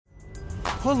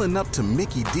Pulling up to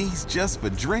Mickey D's just for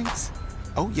drinks?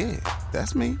 Oh yeah,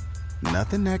 that's me.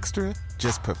 Nothing extra,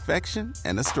 just perfection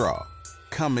and a straw.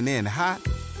 Coming in hot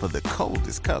for the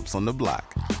coldest cups on the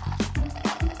block.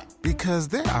 Because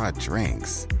there are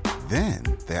drinks. Then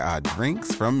there are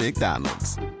drinks from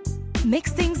McDonald's.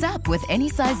 Mix things up with any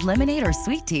size lemonade or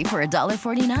sweet tea for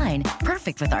 $1.49.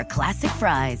 Perfect with our classic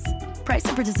fries. Price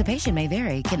and participation may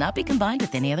vary. Cannot be combined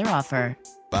with any other offer.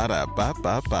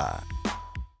 Ba-da-ba-ba-ba.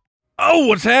 Oh,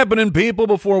 what's happening, people?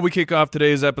 Before we kick off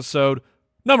today's episode,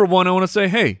 number one, I want to say,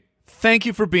 hey, thank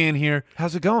you for being here.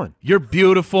 How's it going? You're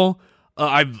beautiful.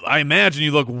 I imagine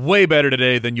you look way better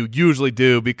today than you usually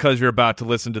do because you're about to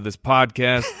listen to this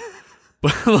podcast.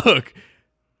 But look,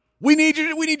 we need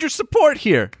your support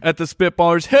here at the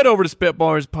Spitballers. Head over to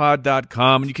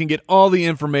spitballerspod.com and you can get all the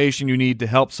information you need to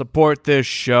help support this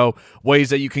show, ways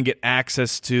that you can get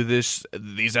access to these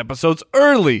episodes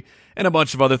early, and a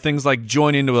bunch of other things like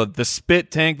join into the Spit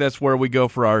Tank. That's where we go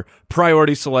for our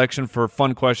priority selection for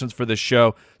fun questions for this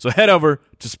show. So head over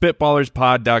to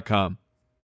spitballerspod.com.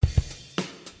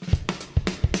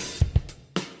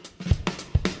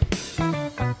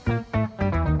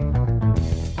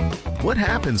 What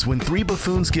happens when three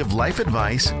buffoons give life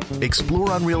advice,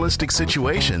 explore unrealistic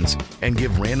situations, and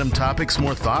give random topics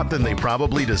more thought than they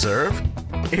probably deserve?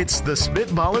 It's the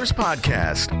Spitballers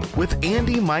Podcast with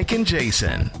Andy, Mike, and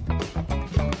Jason.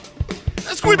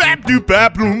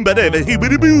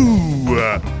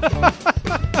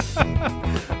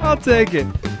 I'll take it.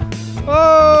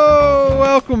 Oh,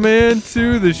 welcome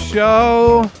into the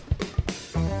show.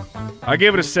 I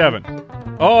gave it a 7.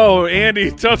 Oh,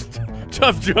 Andy, tough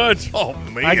judge. Oh,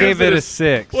 man. I gave it a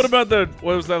 6. What about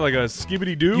what was that, like a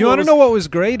skibidi-doo? You want to know what was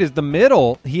great is the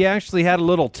middle, he actually had a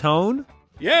little tone.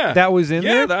 Yeah. That was in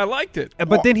there. Yeah, I liked it.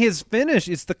 But then his finish,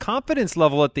 it's the confidence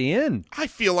level at the end. I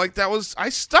feel like I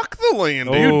stuck the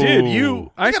landing. You did.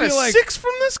 I got feel a like 6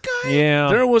 from this guy? Yeah.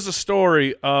 there was a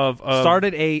story of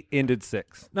Started 8, ended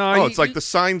 6. No, It's like the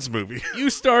Signs movie. You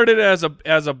started as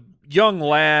a young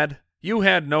lad. You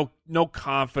had no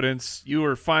confidence. You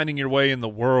were finding your way in the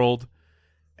world.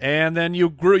 And then you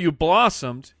grew, you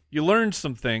blossomed, you learned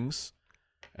some things,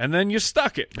 and then you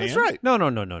stuck it, man. That's right. No.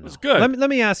 It's good.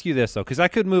 Let me ask you this, though, because I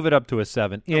could move it up to a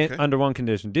 7 Okay. under one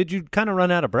condition. Did you kind of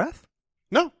run out of breath?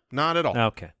 No, not at all.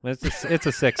 Okay. It's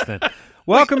a 6 then.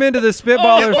 Welcome into the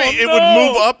Spitballers. Wait, it would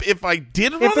move up if I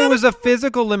did run If it out was a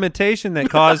physical limitation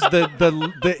that caused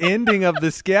the ending of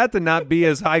the scat to not be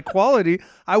as high quality,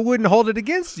 I wouldn't hold it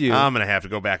against you. I'm going to have to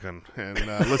go back and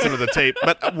listen to the tape.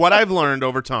 But what I've learned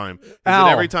over time is Al.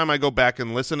 that every time I go back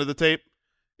and listen to the tape,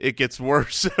 it gets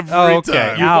worse every okay.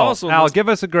 time. You've Al, also Al, listened- give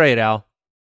us a grade, Al.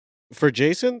 For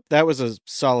Jason, that was a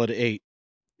solid 8.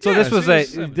 So Yeah, this was see,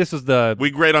 this is- this was the We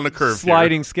grade on a curve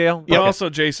sliding scale. But Okay. also,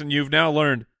 Jason, you've now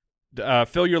learned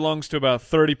fill your lungs to about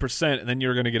 30%, and then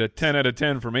you're going to get a 10 out of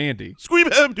 10 from Andy.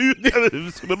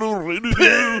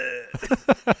 Here.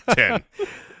 10.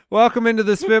 Welcome into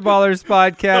the Spitballers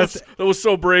podcast. That was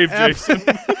so brave, Jason.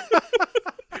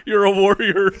 You're a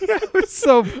warrior.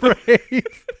 So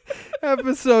brave.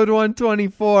 Episode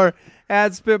 124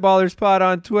 at SpitballersPod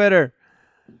on Twitter.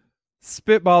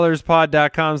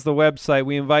 SpitballersPod.com is the website.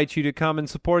 We invite you to come and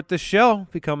support the show.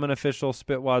 Become an official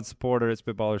Spitwad supporter at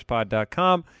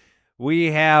SpitballersPod.com.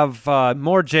 We have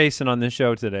more Jason on the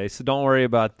show today, so don't worry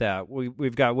about that.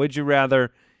 We've got Would You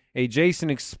Rather, a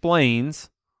Jason Explains,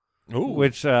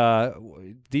 which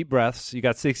deep breaths. You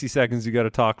got 60 seconds. You got to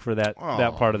talk for that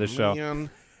part of the show. Man.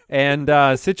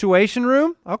 And Situation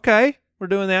Room. Okay, we're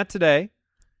doing that today.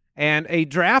 And a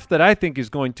draft that I think is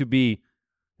going to be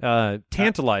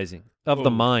tantalizing of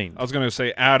the mind. I was going to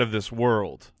say out of this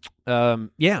world.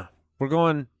 Yeah, we're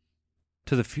going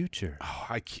to the future. Oh,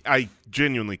 I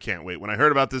genuinely can't wait. When I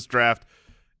heard about this draft,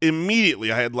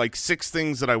 immediately I had like 6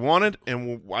 things that I wanted,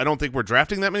 and I don't think we're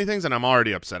drafting that many things, and I'm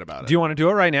already upset about it. Do you want to do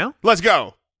it right now? Let's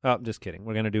go. Oh, just kidding.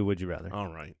 We're going to do Would You Rather. All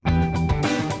right.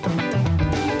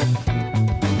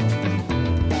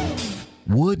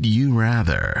 Would you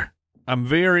rather? I'm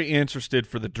very interested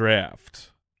for the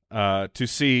draft to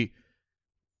see.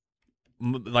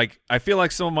 I feel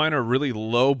like some of mine are really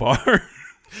low bar.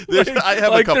 I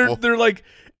have a couple. They're like,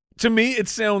 to me, it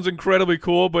sounds incredibly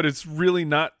cool, but it's really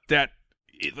not that.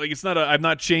 It's not. I'm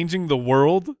not changing the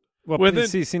world with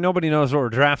it. See, nobody knows what we're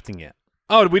drafting yet.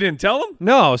 Oh, we didn't tell them?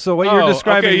 No, so what you're Oh,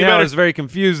 describing okay, you now better- is very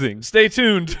confusing. Stay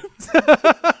tuned.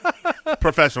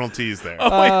 Professional tease there.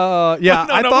 Oh, wait. Yeah,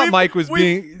 No, I no, thought we've- Mike was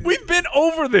we've- being... We've been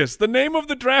over this. The name of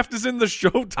the draft is in the show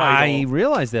title. I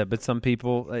realize that, but some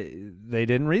people, they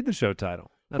didn't read the show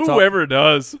title. That's all. Whoever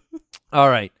does. All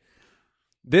right.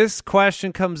 This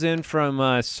question comes in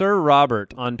from Sir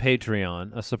Robert on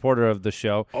Patreon, a supporter of the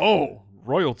show. Oh,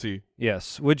 royalty.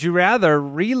 Yes. Would you rather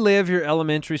relive your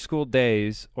elementary school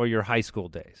days or your high school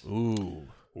days? Ooh.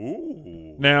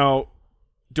 Ooh. Now,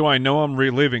 do I know I'm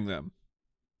reliving them?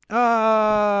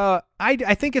 I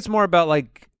think it's more about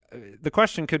like the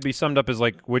question could be summed up as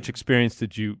like which experience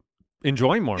did you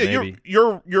enjoy more? Yeah, maybe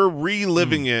you're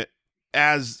reliving it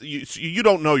as you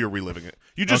don't know you're reliving it.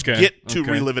 You just get to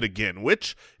relive it again.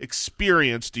 Which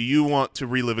experience do you want to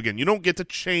relive again? You don't get to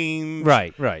change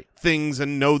right things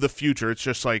and know the future. It's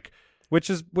just like which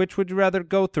would you rather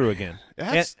go through again?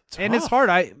 That's and it's tough.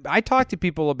 hard. I talk to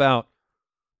people about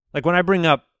like when I bring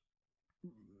up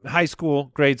high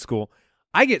school, grade school,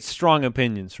 I get strong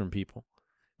opinions from people.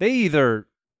 They either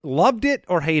loved it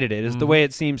or hated it is the way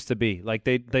it seems to be. Like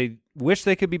they wish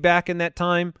they could be back in that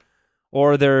time,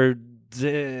 or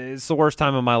it's the worst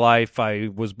time of my life. I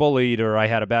was bullied, or I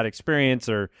had a bad experience,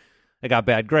 or I got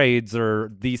bad grades,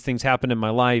 or these things happened in my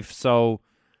life. So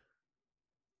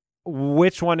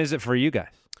which one is it for you guys?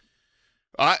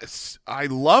 I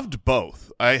loved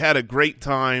both. I had a great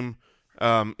time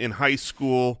in high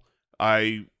school.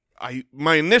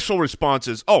 My initial response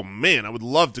is, oh man, I would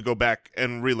love to go back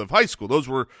and relive high school. Those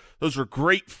were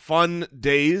great fun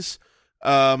days.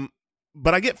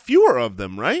 But I get fewer of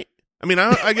them, right? I mean,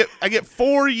 I get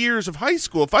 4 years of high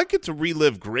school. If I get to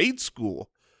relive grade school,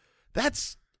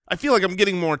 I feel like I'm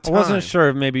getting more time. I wasn't sure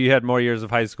if maybe you had more years of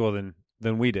high school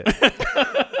than we did.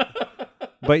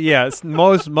 But yes,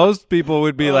 most people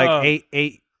would be like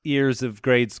 8 years of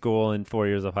grade school and 4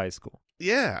 years of high school.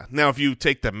 Yeah. Now, if you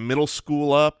take the middle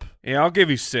school up. Yeah, I'll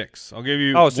give you 6. I'll give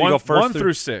you so you go first 1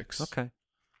 through 6. Okay.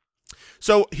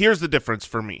 So here's the difference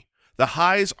for me. The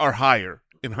highs are higher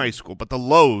in high school, but the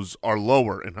lows are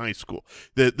lower in high school.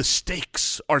 The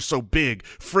stakes are so big.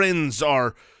 Friends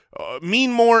are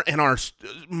mean more and are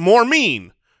more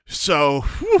mean. So,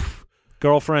 whew.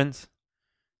 Girlfriends?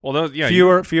 Well, those, yeah,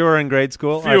 fewer in grade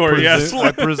school. Fewer, yes.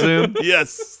 I presume.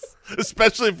 Yes,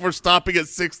 especially if we're stopping at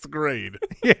 6th grade.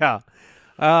 Yeah.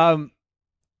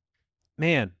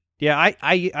 Man. Yeah,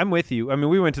 I'm with you. I mean,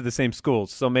 we went to the same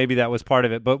schools, so maybe that was part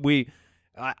of it. But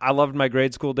I loved my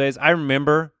grade school days. I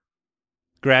remember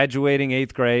graduating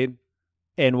 8th grade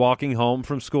and walking home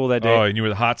from school that day. Oh, and you were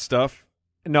the hot stuff?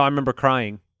 No, I remember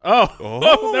crying. Oh,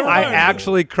 never I mind.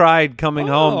 actually cried coming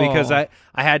home because Oh.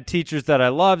 I had teachers that I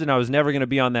loved, and I was never going to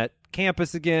be on that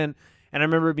campus again. And I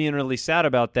remember being really sad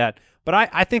about that. But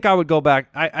I think I would go back.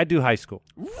 I do high school.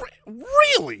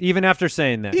 Really? Even after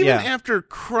saying that. Even yeah. after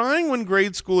crying when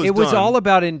grade school is It was done. all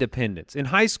about independence. In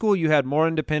high school, you had more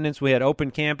independence. We had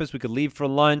open campus. We could leave for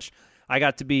lunch. I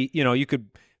got to be, you could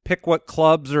pick what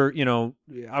clubs or,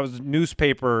 I was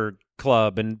newspaper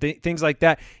club and things like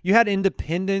that. You had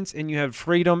independence and you had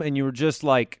freedom, and you were just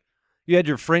like, you had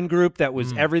your friend group that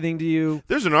was everything to you.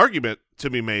 There's an argument to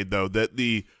be made, though, that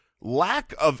the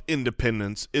lack of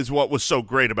independence is what was so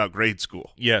great about grade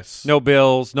school. Yes. No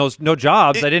bills, no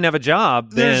jobs. I didn't have a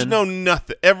job. There's then. no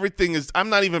nothing. Everything is – I'm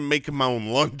not even making my own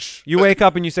lunch. You wake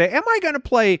up and you say, am I going to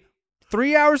play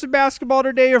 3 hours of basketball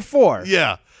today or 4?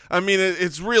 Yeah. I mean,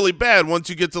 it's really bad once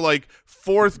you get to, like,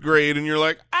 4th grade and you're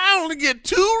like, I only get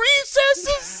 2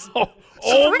 recesses?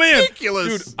 Oh, man.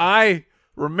 Ridiculous. Dude, I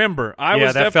remember.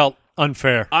 That felt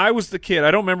unfair. I was the kid. I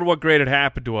don't remember what grade had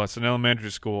happened to us in elementary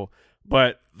school,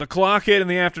 but the clock hit in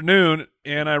the afternoon,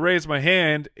 and I raised my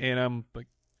hand, and I'm like,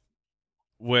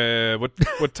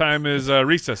 what time is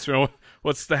recess?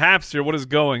 What's the haps here? What is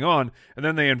going on? And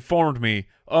then they informed me,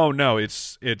 oh, no,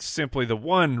 it's simply the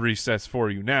one recess for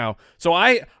you now. So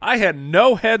I had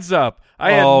no heads up.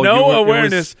 I had no it was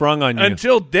awareness sprung on you.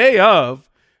 until day of.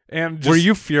 And just, Were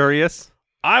you furious?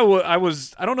 I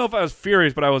was. I don't know if I was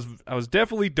furious, but I was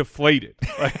definitely deflated.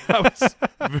 Like,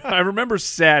 I remember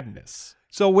sadness.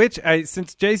 So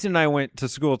since Jason and I went to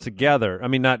school together, I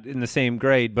mean, not in the same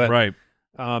grade, but Right.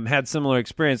 Had similar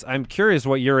experience, I'm curious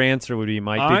what your answer would be,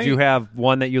 Mike. Did you have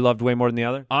one that you loved way more than the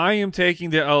other? I am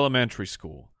taking the elementary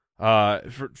school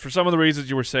for some of the reasons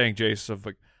you were saying, Jason. Of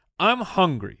like, I'm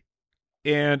hungry,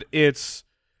 and it's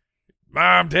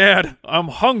Mom, Dad, I'm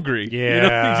hungry.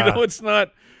 Yeah. It's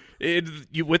not.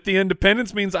 With the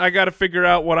independence means I got to figure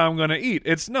out what I'm going to eat.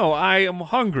 It's no, I am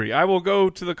hungry. I will go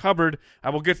to the cupboard. I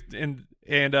will get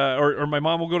or my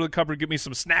mom will go to the cupboard and get me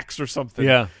some snacks or something.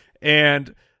 Yeah.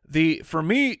 And for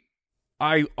me,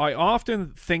 I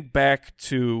often think back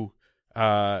to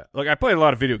like I played a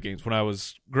lot of video games when I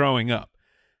was growing up,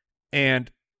 and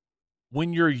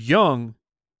when you're young,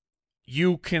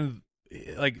 you can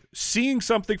like seeing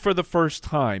something for the first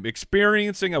time,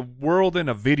 experiencing a world in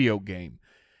a video game.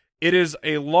 It is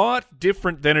a lot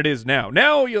different than it is now.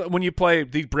 Now, when you play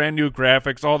these brand new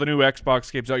graphics, all the new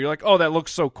Xbox games out, you're like, oh, that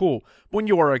looks so cool. When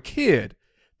you are a kid,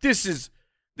 this is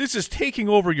this is taking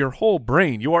over your whole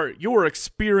brain. You are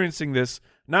experiencing this,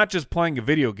 not just playing a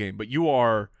video game, but you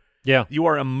are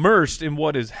immersed in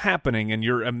what is happening, and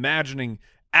you're imagining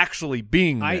actually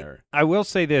being there. I will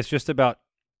say this just about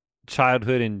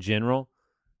childhood in general.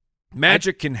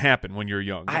 Magic can happen when you're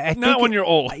young, I not when you're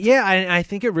old. Yeah, I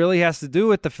think it really has to do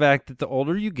with the fact that the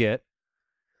older you get,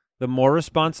 the more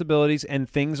responsibilities and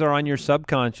things are on your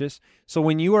subconscious. So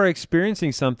when you are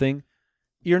experiencing something,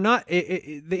 you're not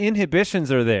the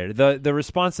inhibitions are there. The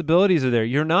responsibilities are there.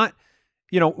 You're not,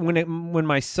 when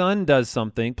my son does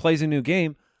something, plays a new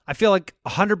game, I feel like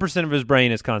 100% of his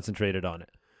brain is concentrated on it.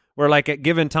 Where like at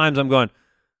given times I'm going,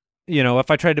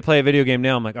 if I tried to play a video game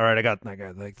now, I'm like, all right, I got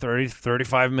like 30,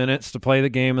 35 minutes to play the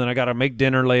game, and then I got to make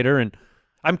dinner later. And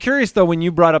I'm curious, though, when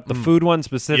you brought up the food one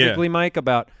specifically, Mike,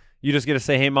 about you just get to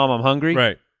say, hey, Mom, I'm hungry.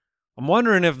 Right. I'm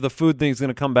wondering if the food thing's going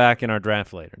to come back in our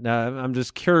draft later. Now, I'm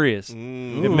just curious. It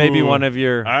may be one of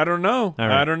your... I don't know.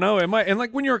 Right. I don't know. It might, and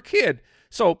like when you're a kid,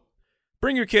 so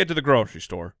bring your kid to the grocery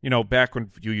store, back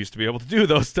when you used to be able to do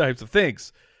those types of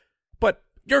things. But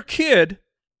your kid,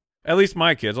 at least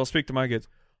my kids, I'll speak to my kids,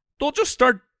 they'll just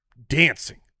start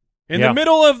dancing in the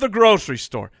middle of the grocery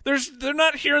store. They're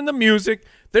not hearing the music.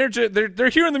 They're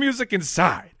hearing the music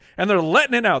inside, and they're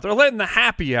letting it out. They're letting the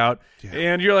happy out,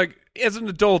 and you're like, as an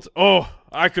adult,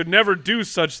 I could never do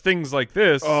such things like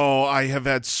this. Oh, I have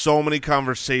had so many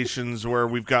conversations where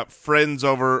we've got friends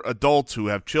over, adults who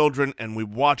have children, and we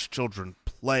watch children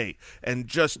play and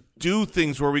just do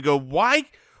things where we go, why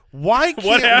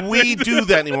can't we do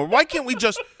that anymore? Why can't we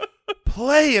just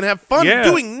play and have fun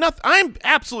doing nothing? I'm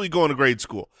absolutely going to grade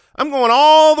school. I'm going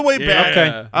all the way back.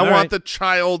 Okay. I want the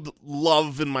child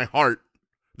love in my heart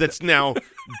that's now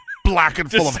black and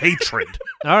full of hatred.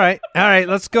 All right.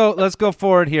 Let's go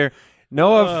forward here.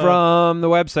 Noah from the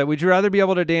website. Would you rather be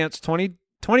able to dance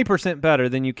 20% better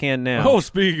than you can now? Oh,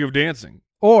 speaking of dancing.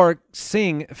 Or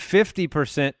sing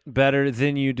 50% better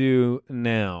than you do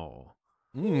now?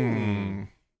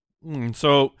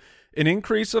 So an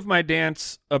increase of my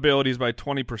dance abilities by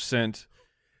 20%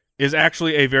 is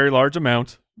actually a very large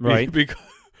amount. Right.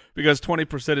 Because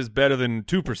 20% is better than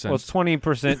 2%. Well, it's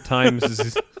 20%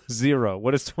 times 0.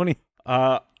 What is 20?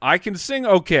 I can sing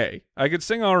okay. I can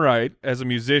sing all right as a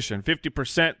musician.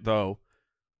 50% though.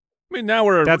 I mean,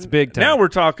 that's big time. Now we're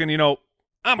talking,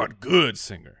 I'm a good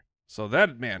singer. So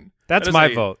that's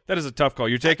my vote. That is a tough call.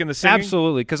 You're taking the singing?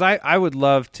 Absolutely, because I would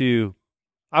love to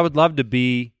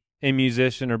be a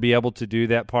musician or be able to do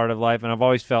that part of life, and I've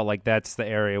always felt like that's the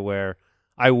area where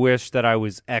I wish that I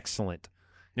was excellent.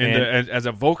 As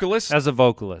a vocalist? As a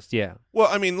vocalist, yeah. Well,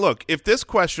 I mean, look, if this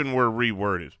question were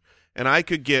reworded and I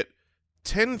could get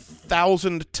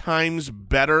 10,000 times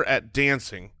better at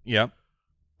dancing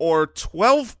or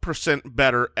 12%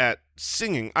 better at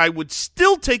singing, I would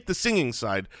still take the singing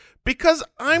side because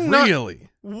I'm not... Really?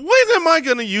 When am I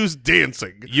going to use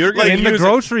dancing? You're like in the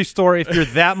grocery store if you're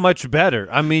that much better.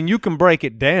 I mean, you can break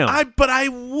it down. But I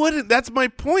wouldn't. That's my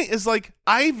point is like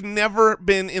I've never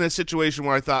been in a situation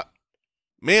where I thought,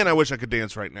 man, I wish I could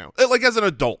dance right now. Like as an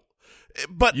adult.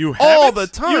 But all the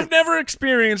time. You've never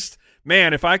experienced,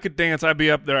 man, if I could dance, I'd be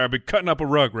up there. I'd be cutting up a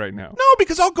rug right now. No,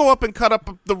 because I'll go up and cut up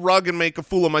the rug and make a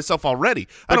fool of myself already.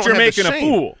 But you're making a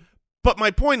fool. But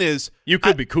my point is, you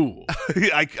could be cool.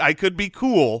 I could be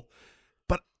cool,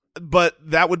 but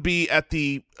that would be at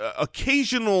the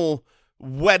occasional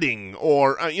wedding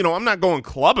or I'm not going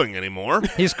clubbing anymore.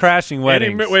 He's crashing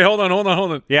weddings. Wait, hold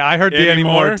on. Yeah, I heard the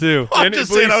anymore too. I'm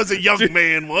just saying I was a young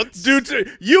man once.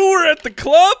 Dude, you were at the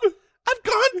club? I've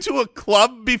gone to a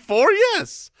club before,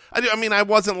 yes. I mean, I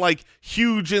wasn't like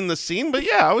huge in the scene, but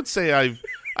yeah, I would say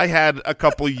I had a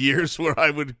couple years where I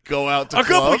would go out to clubs.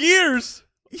 Couple years?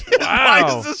 Yeah, wow.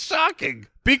 Why is this shocking?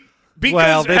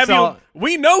 Because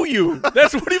we know you.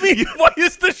 That's what do you mean? Why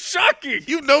is this shocking?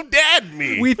 You know Dad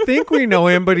me. We think we know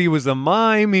him, but he was a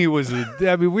mime. We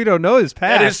don't know his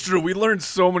past. That is true. We learned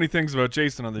so many things about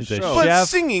Jason on this show. But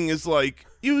singing is like,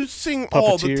 you sing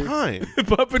all the time.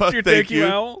 Puppeteer, thank you,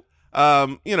 Owl.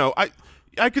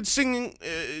 I could sing,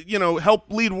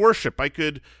 help lead worship. I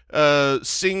could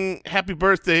sing "Happy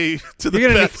Birthday" to the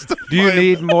best. Do you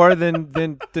need more than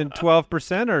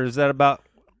 12%, or is that about?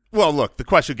 Well, look, the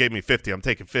question gave me 50. I'm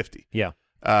taking 50. Yeah.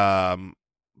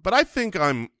 But I think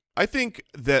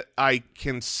that I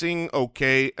can sing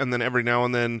okay, and then every now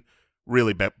and then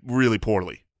really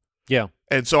poorly. Yeah.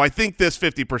 And so I think this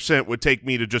 50% would take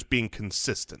me to just being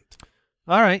consistent.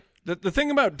 All right. The thing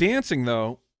about dancing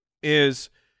though is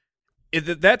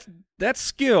that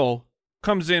skill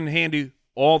comes in handy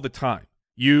all the time.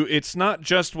 It's not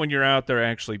just when you're out there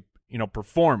actually,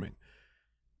 performing.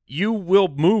 you will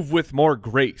move with more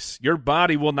grace. Your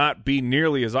body will not be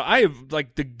nearly as – I have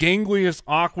like the gangliest,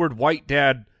 awkward white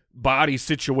dad body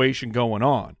situation going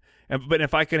on. But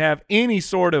if I could have any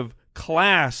sort of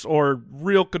class or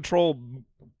real control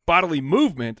bodily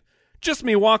movement, just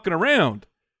me walking around,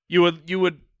 you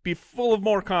would be full of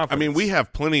more confidence. I mean, we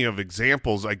have plenty of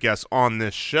examples, I guess, on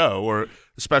this show, or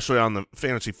especially on the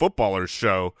Fantasy Footballers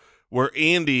show, where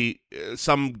Andy,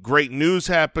 some great news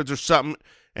happens or something,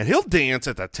 and he'll dance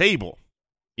at the table.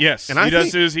 Yes, and he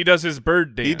does his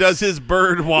bird dance. He does his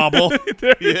bird wobble.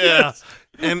 Yeah,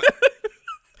 and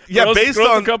throws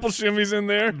a couple shimmies in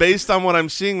there. Based on what I'm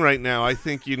seeing right now, I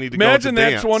think you need to imagine go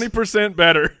with that 20%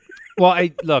 better. Well, I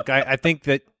think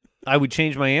that I would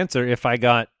change my answer if I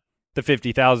got the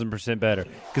 50,000% better,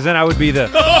 because then I would be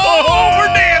the oh, we're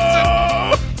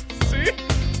dancing. See,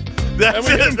 that's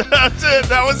it.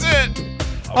 That was it.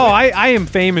 Oh, I am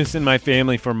famous in my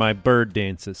family for my bird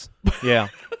dances. Yeah.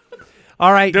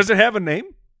 All right. Does it have a name?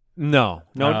 No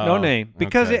name,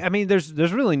 because okay. there's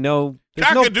really no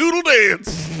cock-a-doodle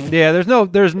dance. Yeah,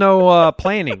 there's no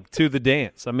planning to the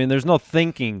dance. I mean, there's no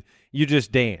thinking. You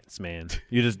just dance, man.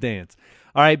 You just dance.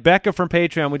 All right, Becca from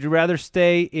Patreon, would you rather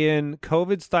stay in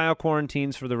COVID-style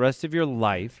quarantines for the rest of your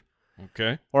life,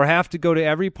 okay, or have to go to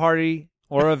every party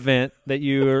or event that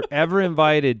you're ever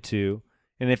invited to,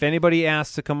 and if anybody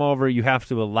asks to come over, you have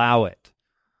to allow it?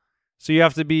 So you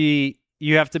have to be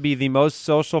the most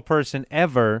social person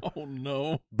ever. Oh,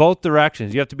 no. Both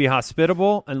directions. You have to be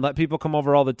hospitable and let people come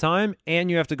over all the time, and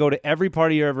you have to go to every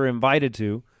party you're ever invited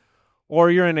to,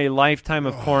 or you're in a lifetime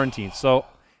of quarantine. So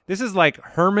this is like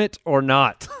hermit or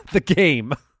not, the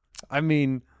game. I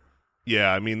mean.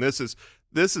 Yeah, I mean, this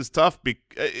is tough.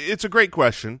 It's a great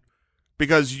question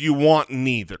because you want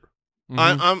neither.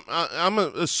 Mm-hmm. I'm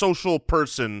a social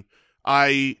person.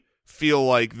 I feel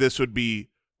like this would be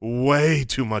way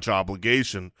too much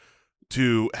obligation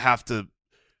to have to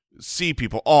see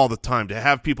people all the time, to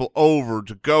have people over,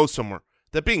 to go somewhere.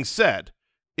 That being said,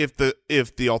 if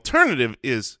the alternative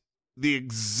is the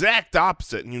exact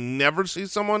opposite and you never see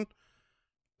someone,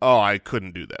 I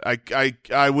couldn't do that.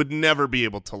 I would never be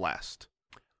able to last.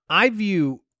 I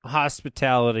view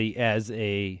hospitality as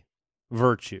a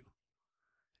virtue,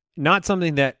 not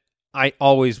something that I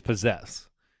always possess.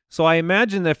 So I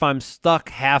imagine that if I'm stuck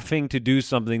having to do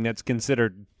something that's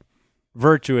considered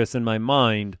virtuous in my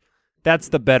mind, that's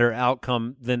the better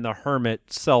outcome than the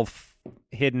hermit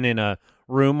self-hidden in a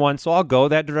room one. So I'll go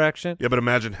that direction. Yeah, but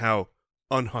imagine how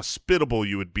unhospitable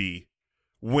you would be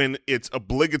when it's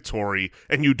obligatory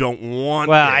and you don't want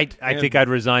Well, it. I think I'd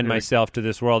resign myself to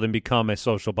this world and become a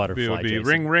social butterfly. Jason.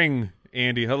 Ring, ring,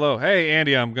 Andy. Hello. Hey,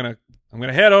 Andy, I'm gonna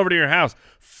head over to your house.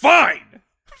 Fine.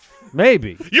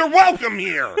 Maybe. You're welcome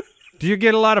here. Do you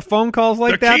get a lot of phone calls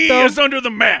like the that, key though? is under the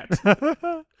mat.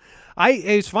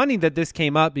 It's funny that this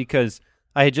came up because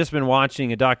I had just been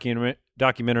watching a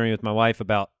documentary with my wife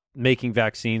about making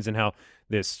vaccines and how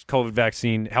this COVID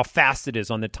vaccine, how fast it is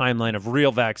on the timeline of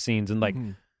real vaccines.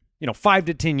 And 5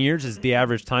 to 10 years is the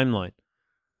average timeline.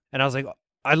 And I was like,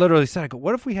 I literally said,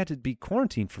 what if we had to be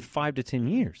quarantined for 5 to 10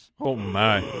 years? Oh,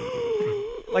 my.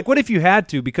 Like, what if you had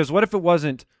to? Because what if it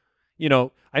wasn't,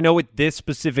 I know with this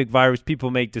specific virus,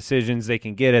 people make decisions, they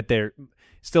can get it. They're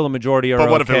still a majority are okay.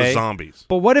 But what if it was zombies?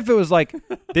 But what if it was like,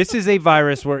 this is a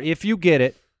virus where if you get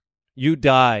it, you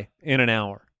die in an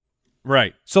hour.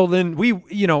 Right. So then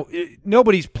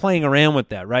nobody's playing around with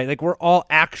that, right? Like, we're all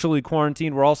actually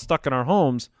quarantined. We're all stuck in our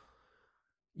homes.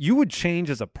 You would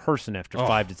change as a person after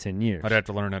 5 to 10 years. I'd have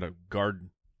to learn how to garden.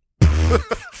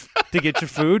 To get your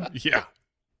food? Yeah.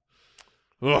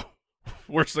 Ugh.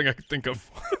 Worst thing I could think of.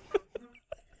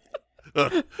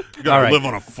 You gotta live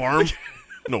on a farm?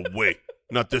 No way.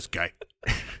 Not this guy.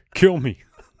 Kill me.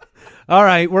 All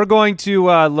right. We're going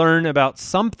to learn about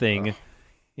something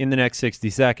in the next 60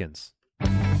 seconds.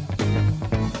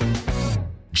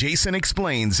 Jason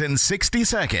explains in 60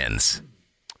 seconds.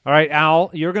 All right, Al,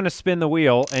 you're going to spin the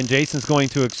wheel, and Jason's going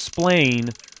to explain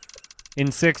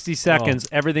in 60 seconds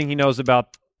everything he knows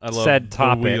about said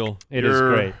topic. Wheel. It is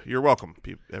great. You're welcome,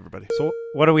 everybody. So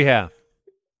what do we have?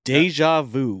 Deja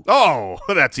vu. Oh,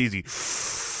 that's easy.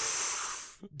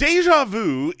 Deja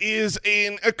vu is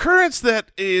an occurrence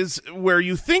that is where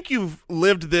you think you've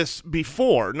lived this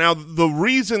before. Now, the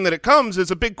reason that it comes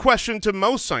is a big question to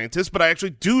most scientists, but I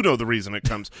actually do know the reason it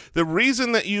comes. The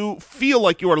reason that you feel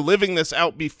like you are living this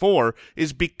out before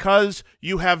is because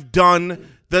you have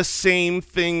done the same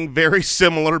thing very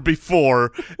similar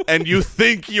before, and you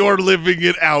think you're living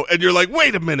it out, and you're like,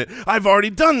 wait a minute, I've already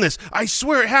done this. I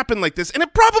swear it happened like this, and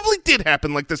it probably did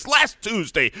happen like this last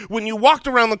Tuesday when you walked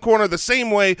around the corner the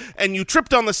same way, and you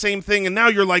tripped on the same thing, and now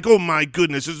you're like, oh my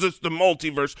goodness, is this the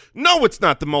multiverse? No, it's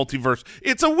not the multiverse.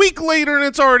 It's a week later, and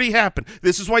it's already happened.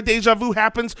 This is why deja vu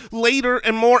happens later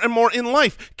and more in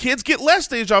life. Kids get less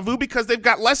deja vu because they've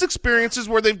got less experiences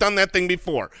where they've done that thing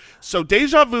before. So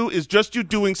deja vu is just you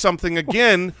doing something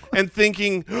again and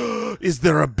thinking, is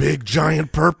there a big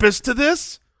giant purpose to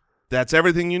this? That's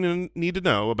everything you need to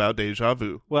know about deja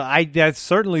vu. Well, that's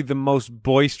certainly the most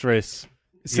boisterous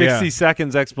 60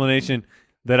 seconds explanation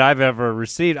that I've ever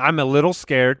received. I'm a little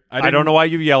scared. I don't know why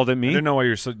you yelled at me. I didn't know why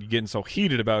you're getting so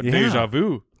heated about deja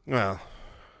vu. Well,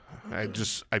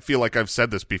 I feel like I've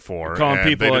said this before. Calling and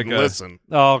people they like didn't listen.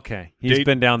 Oh, okay. He's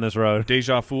been down this road.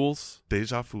 Deja fools.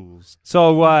 Deja fools.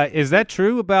 So is that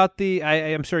true about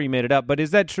I'm sure you made it up, but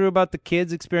is that true about the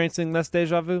kids experiencing less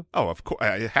deja vu? Oh, of course.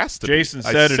 It has to Jason be.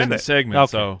 said it in the segment,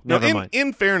 Okay. so. Never mind.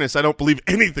 In fairness, I don't believe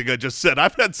anything I just said.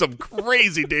 I've had some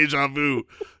crazy deja vu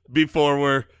before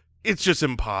where it's just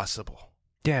impossible.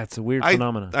 Yeah, it's a weird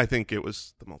phenomenon. I think it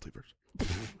was the multiverse.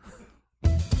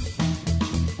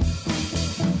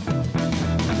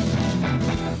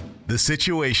 The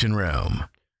Situation Room.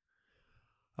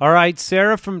 All right,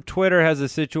 Sarah from Twitter has a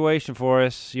situation for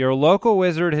us. Your local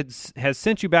wizard has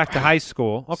sent you back to high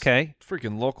school. Okay.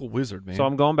 Freaking local wizard, man. So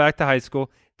I'm going back to high school.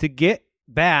 To get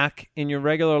back in your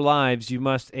regular lives, you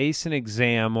must ace an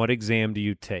exam. What exam do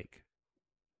you take?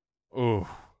 Oh.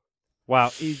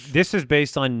 Wow. This is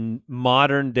based on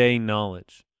modern-day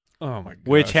knowledge, Oh, my God.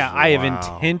 which I have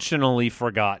Wow. intentionally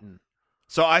forgotten.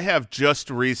 So I have just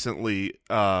recently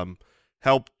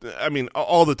helped. I mean,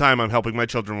 all the time I'm helping my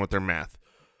children with their math.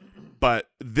 But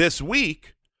this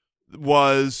week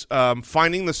was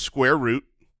finding the square root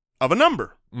of a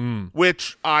number,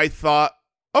 which I thought,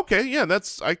 okay, yeah,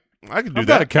 I could do I've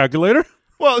got that. a calculator.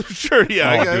 Well, sure,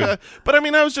 yeah. Oh, dude. But I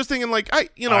mean, I was just thinking, like, I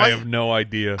have no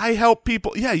idea. I help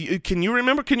people. Yeah, can you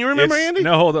remember? Can you remember, Andy?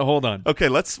 No, hold on. Okay,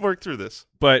 let's work through this.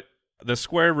 But the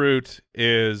square root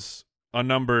is a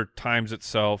number times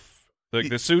itself. Like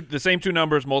the same two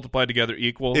numbers multiplied together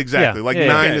equal. Exactly. Yeah, Like yeah,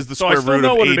 9 okay. is the So I square still root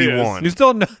know of what it is. 81. You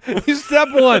still know. Step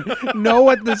one, know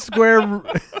what the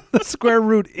square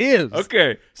root is.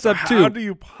 Okay. Step so two. How do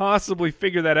you possibly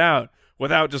figure that out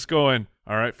without just going,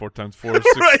 all right, 4 times 4 is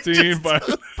Right, 16.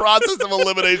 just process of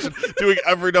elimination, doing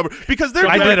every number. Because they're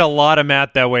I doing, did a lot of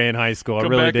math that way in high school. I Come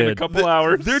really back in a did. couple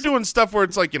hours. they're doing stuff where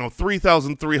it's like,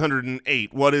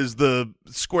 3,308. What is the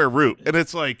square root? And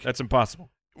it's like, That's impossible.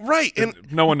 right. And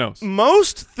No one knows.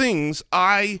 most things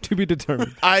To be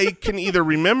determined. I can either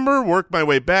remember, work my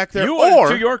way back there, You are, or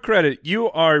to your credit, you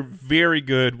are very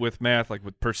good with math, like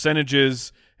with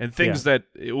percentages and things that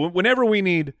whenever we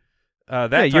need that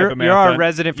type you're of math you're our done,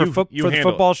 resident for you the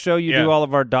handle football it. show. You Yeah. do all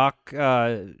of our doc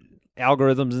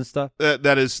algorithms and stuff.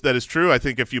 that is true. I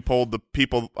think if you polled the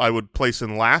people I would place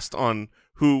in last on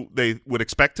who they would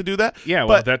expect to do that. Yeah,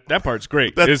 well, but, that part's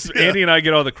great. That's- Is yeah. Andy and I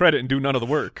get all the credit and do none of the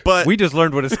work. but We just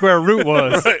learned what a square root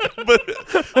was.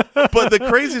 but the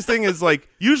craziest thing is, like,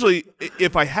 usually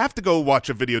if I have to go watch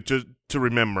a video to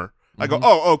remember, I go,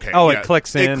 oh, okay. Oh, it yeah.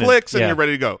 clicks in It and- clicks and yeah. you're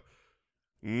ready to go.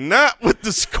 Not with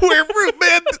the square root,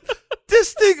 man.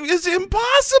 This thing is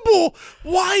impossible.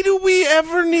 Why do we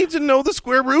ever need to know the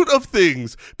square root of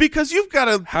things? Because you've got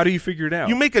to How do you figure it out?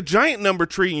 you make a giant number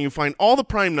tree and you find all the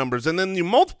prime numbers, and then you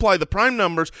multiply the prime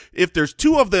numbers. If there's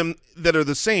two of them that are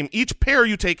the same, each pair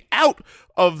you take out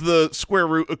of the square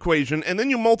root equation, and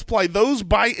then you multiply those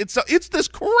by itself. It's this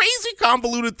crazy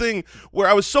convoluted thing where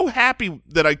I was so happy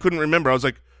that I couldn't remember. I was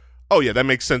like, oh yeah, that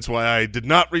makes sense why I did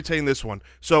not retain this one.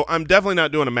 So I'm definitely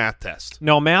not doing a math test.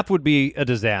 No, math would be a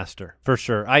disaster for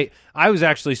sure. I was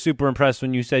actually super impressed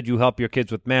when you said you help your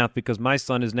kids with math, because my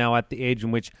son is now at the age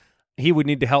in which he would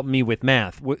need to help me with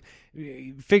math,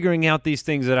 figuring out these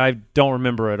things that I don't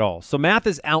remember at all. So math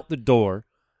is out the door.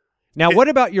 Now, what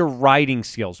about your writing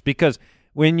skills? Because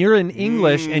when you're in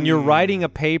English and you're writing a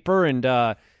paper, and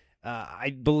I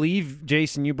believe,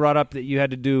 Jason, you brought up that you had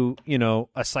to do,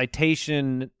 a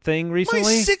citation thing recently.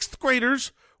 My sixth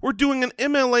graders were doing an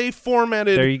MLA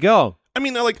formatted. There you go. I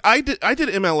mean, like I did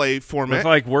MLA format with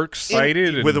like works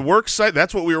cited and with a works site.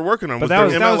 That's what we were working on. But was that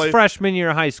their was MLA. freshman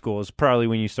year of high school is probably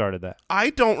when you started that. I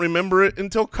don't remember it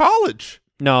until college.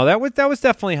 No, that was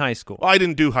definitely high school. Well, I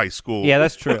didn't do high school. Yeah,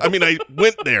 that's true. I mean, I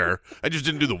went there. I just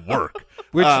didn't do the work.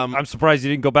 Which I'm surprised you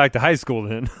didn't go back to high school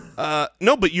then.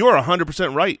 No, but you're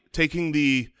 100% right. Taking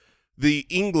the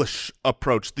English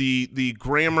approach, the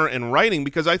grammar and writing,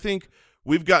 because I think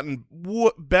we've gotten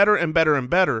better and better and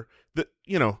better.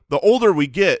 the older we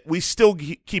get, we still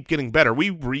keep getting better. We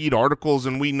read articles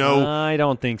and we know. I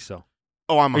don't think so.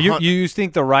 Oh, I'm you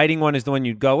think the writing one is the one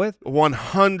you'd go with?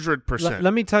 100%.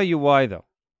 Let me tell you why, though.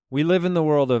 We live in the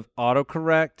world of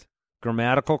autocorrect,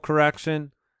 grammatical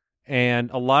correction,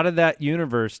 and a lot of that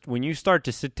universe, when you start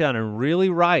to sit down and really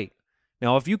write,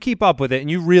 now if you keep up with it and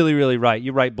you really, really write,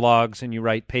 you write blogs and you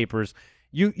write papers,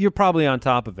 you're probably on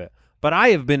top of it. But I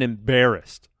have been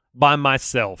embarrassed by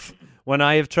myself when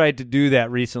I have tried to do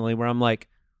that recently, where I'm like,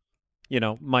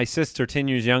 my sister, 10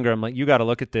 years younger, I'm like, you got to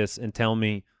look at this and tell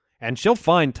me. And she'll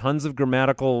find tons of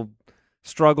grammatical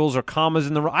struggles or commas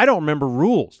in the. I don't remember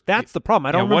rules. That's the problem.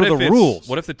 I don't remember the rules.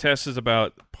 What if the test is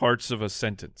about parts of a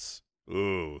sentence?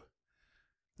 Ooh,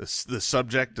 the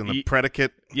subject and the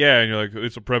predicate. Yeah, and you're like,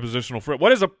 it's a prepositional phrase.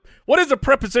 What is a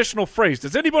prepositional phrase?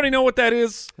 Does anybody know what that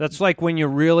is? That's like when you're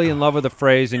really in love with a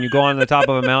phrase and you go on the top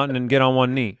of a mountain and get on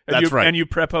one knee. That's right. And you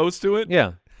propose to it.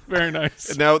 Yeah, very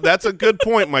nice. Now that's a good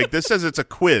point, Mike. This says it's a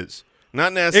quiz.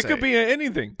 Not an essay. It could be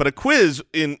anything. But a quiz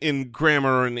in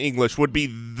grammar and English would be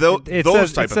those type of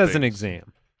things. It says an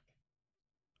exam.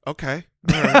 Okay.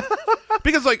 All right.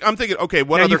 Because, I'm thinking, okay,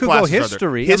 what now, other you could classes go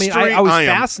history. are there? History, I was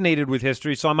fascinated with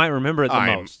history, so I might remember it the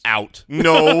I'm most. out.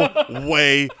 No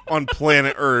way on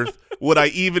planet Earth would I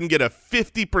even get a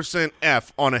 50%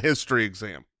 F on a history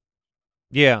exam.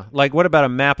 Yeah, like what about a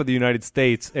map of the United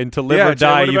States? And to live or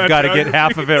die, you've got to get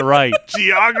half of it right.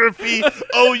 Geography,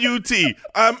 OUT.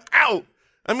 I'm out.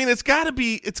 I mean, it's got to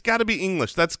be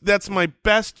English. That's my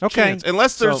best chance,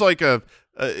 unless there's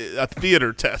a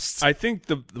theater test. I think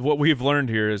what we've learned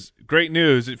here is great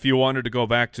news if you wanted to go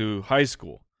back to high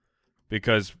school,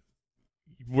 because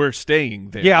we're staying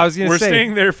there. Yeah, I was going to say. We're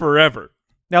staying there forever.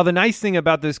 Now, the nice thing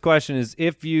about this question is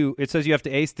it says you have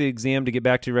to ace the exam to get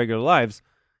back to your regular lives.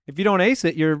 If you don't ace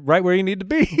it, you're right where you need to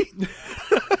be.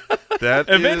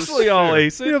 Eventually I'll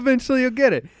ace it. Eventually you'll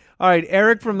get it. All right,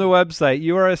 Eric from the website,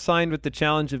 you are assigned with the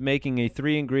challenge of making a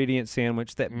 3-ingredient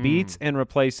sandwich that beats and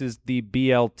replaces the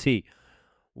BLT.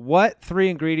 What 3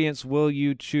 ingredients will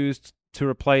you choose to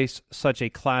replace such a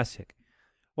classic?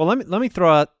 Well, let me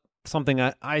throw out something.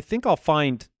 I think I'll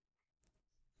find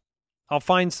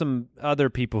some other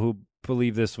people who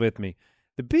believe this with me.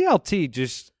 The BLT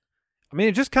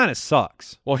it just kind of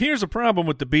sucks. Well, here's a problem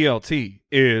with the BLT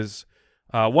is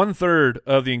 1/3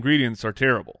 of the ingredients are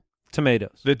terrible.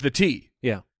 Tomatoes. The T.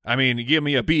 Yeah. I mean, you give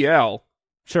me a BL.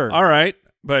 Sure. All right,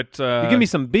 but you give me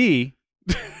some B.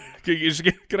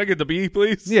 Can I get the B,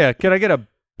 please? Yeah. Can I get a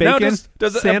bacon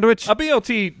sandwich? A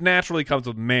BLT naturally comes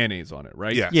with mayonnaise on it,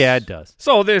 right? Yes. Yeah, it does.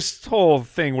 So this whole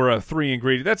thing where a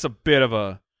 3-ingredient, that's a bit of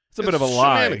a bit of a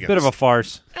lie. Bit of a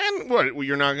farce. And what?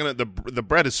 You're not gonna the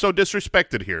bread is so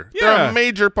disrespected here. Yeah. They're a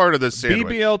major part of this sandwich.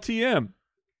 BBLTM.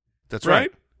 That's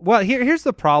right. Well, here's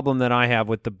the problem that I have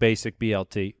with the basic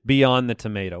BLT beyond the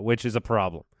tomato, which is a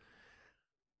problem.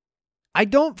 I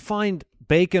don't find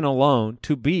bacon alone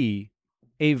to be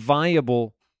a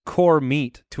viable core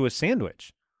meat to a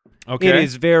sandwich. Okay. It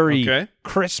is very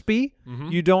crispy. Mm-hmm.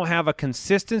 You don't have a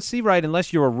consistency, right?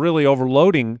 Unless you're really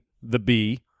overloading the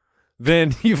B,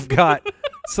 then you've got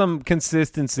some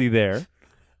consistency there.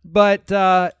 But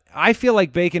I feel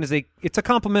like bacon it's a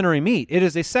complementary meat. It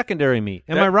is a secondary meat.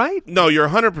 Am I right? No, you're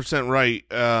 100% right.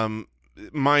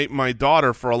 My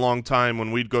daughter, for a long time,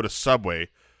 when we'd go to Subway,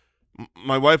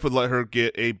 my wife would let her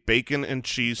get a bacon and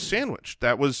cheese sandwich.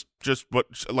 That was just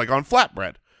like on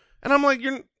flatbread. And I'm like,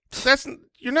 you're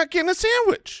not getting a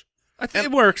sandwich. I think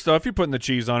it works though. If you're putting the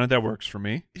cheese on it, that works for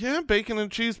me. Yeah, bacon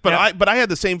and cheese. But I had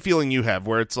the same feeling you have,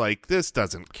 where it's like, this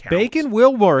doesn't count. Bacon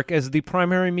will work as the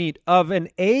primary meat of an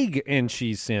egg and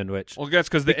cheese sandwich. Well, that's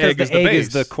because the egg is the base.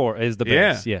 Is the core, is the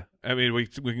base. Yeah. I mean, we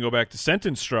can go back to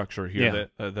sentence structure here.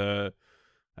 Yeah. That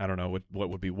I don't know what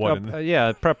would be what.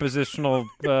 Prepositional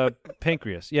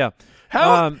pancreas. Yeah.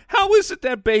 How is it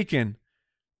that bacon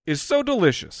is so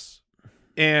delicious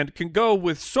and can go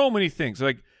with so many things?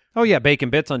 Like, oh yeah, bacon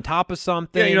bits on top of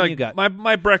something. Yeah, you got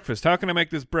my breakfast. How can I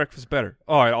make this breakfast better?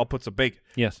 All right, I'll put some bacon.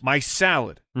 Yes. My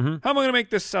salad. Mm-hmm. How am I going to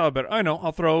make this salad better? I know.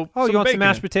 I'll throw. Oh, some you want bacon some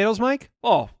mashed in. potatoes, Mike?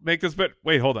 Oh, make this better.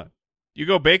 Wait, hold on. You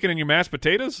go bacon in your mashed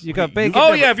potatoes? You got bacon.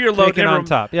 Oh yeah, if you're loaded bacon on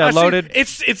top. Yeah, I see, loaded.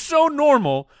 It's so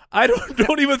normal. I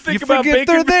don't even think you about forget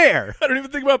bacon. They're there. I don't even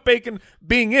think about bacon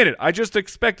being in it. I just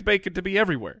expect bacon to be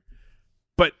everywhere.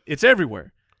 But it's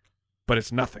everywhere. But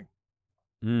it's nothing.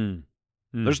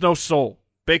 There's no soul.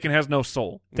 Bacon has no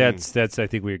soul. That's. I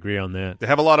think we agree on that. They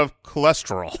have a lot of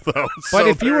cholesterol, though. But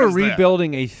if you were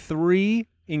rebuilding a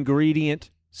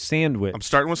 3-ingredient sandwich, I'm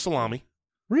starting with salami.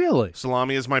 Really?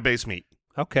 Salami is my base meat.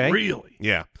 Okay. Really?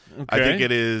 Yeah. Okay. I think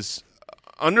it is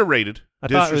underrated. I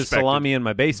thought it was salami in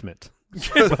my basement.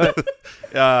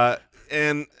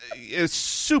 and it's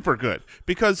super good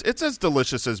because it's as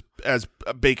delicious as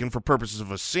bacon for purposes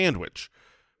of a sandwich,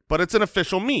 but it's an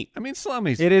official meat. I mean,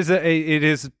 salami's. It is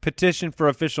a petition for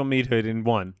official meathood in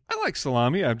one. I like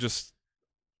salami. I'm just.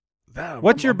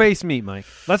 What's your base meat, Mike?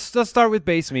 Let's start with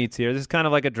base meats here. This is kind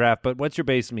of like a draft, but what's your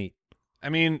base meat? I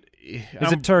mean,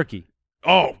 Is it turkey?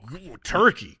 Oh,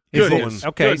 turkey. Is it- Goodness.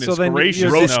 okay, Goodness so then gracious,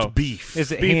 you're- Roast no. beef.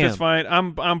 Is it Beef ham? is fine.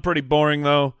 I'm pretty boring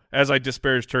though. As I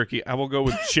disparage turkey, I will go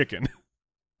with chicken.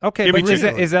 Okay, Give me but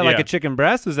chicken. is that like Yeah. a chicken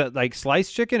breast? Is that like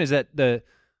sliced chicken? Is that the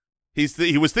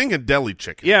He was thinking deli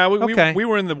chicken. Yeah, Okay. we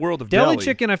were in the world of deli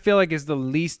chicken? I feel like is the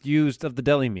least used of the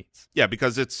deli meats. Yeah,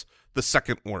 because it's the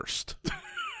second worst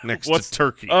next What's- to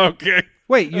turkey. Okay.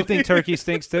 Wait, you think turkey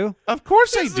stinks too? Of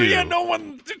course I do. Yeah, no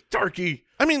one turkey.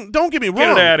 I mean, don't get me wrong.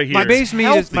 Get it outta here. My It's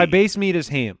base meat is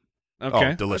ham.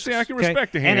 Okay. delicious. See, I can Okay?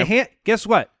 respect the And ham. guess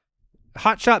what?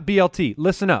 Hot Shot BLT.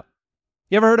 Listen up.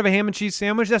 You ever heard of a ham and cheese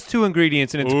sandwich? That's 2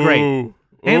 ingredients and it's great. Ooh.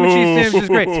 Ham and cheese sandwich is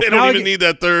great. They Now don't I even get- need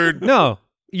that third. No.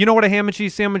 You know what a ham and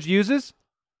cheese sandwich uses?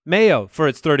 Mayo for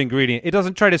its third ingredient. It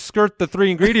doesn't try to skirt the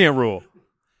 3-ingredient rule.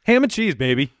 Ham and cheese,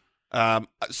 baby.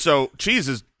 So cheese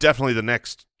is definitely the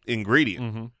next ingredient.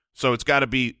 Mm-hmm. So it's got to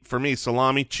be, for me,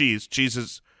 salami, cheese. Cheese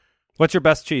is, What's your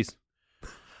best cheese?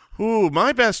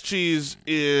 my best cheese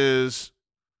is,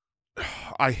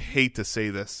 I hate to say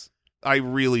this. I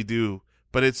really do,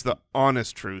 but it's the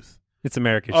honest truth. It's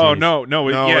American cheese. Oh no. No,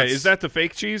 Yeah, it's- is that the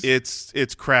fake cheese?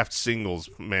 It's Kraft Singles,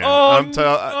 man. Oh,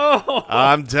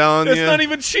 I'm telling That's you. not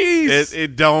even cheese.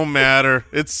 It don't matter.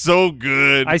 It's so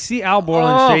good. I see Al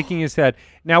Borland Oh. shaking his head.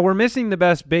 Now we're missing the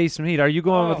best base meat. Are you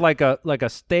going with like a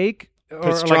steak or like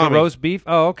a Pastrami. roast beef?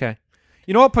 Oh, okay.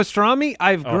 You know what, pastrami?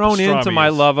 I've grown into pastrami my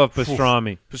is- love of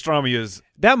pastrami. Pastrami is.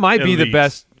 That might be the Elite.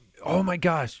 best. Oh my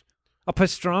gosh, a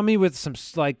pastrami with some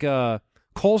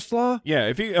coleslaw. Yeah,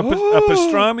 if you a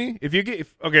pastrami, if you get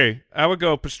okay, I would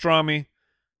go pastrami,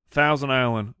 Thousand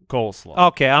Island coleslaw.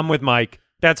 Okay, I'm with Mike.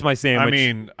 That's my sandwich. I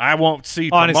mean, I won't see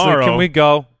honestly, tomorrow, can we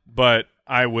go but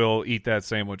I will eat that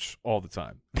sandwich all the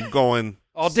time. I'm going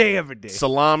all day, every day?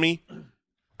 salami,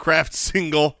 Kraft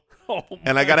Single, Oh,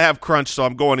 and I got to have crunch, so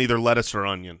I'm going either lettuce or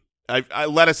onion. I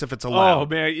lettuce if it's allowed. oh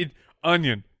man,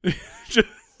 onion.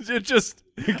 it just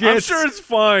I'm sure it's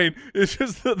fine. It's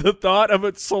just the thought of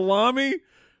it salami,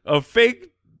 a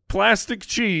fake plastic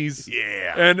cheese,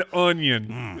 Yeah. and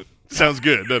onion. Sounds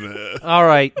good, doesn't it? All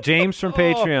right, James from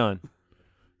Patreon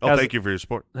Oh, How's thank you for your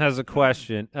support. has a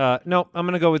question. No, I'm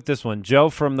going to go with this one. Joe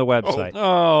from the website.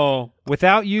 Oh,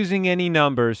 Without using any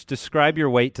numbers, describe your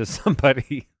weight to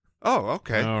somebody. Oh,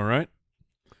 okay. all right.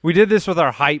 We did this with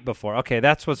our height before. Okay,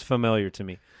 that's what's familiar to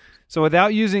me. So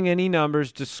without using any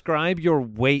numbers, describe your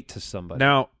weight to somebody.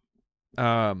 Now,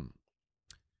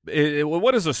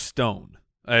 what is a stone?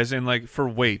 As in, like, for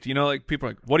weight, you know, like people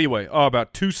are like, what do you weigh? Oh,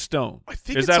 about 2 stone. I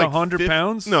think is it's that like 100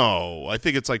 pounds? No, I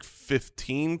think it's like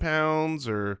 15 pounds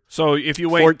or So if you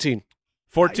weigh 14.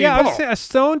 14, yeah, I would say a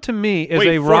stone to me is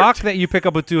Wait, a rock 14. that you pick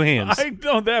up with 2 hands. I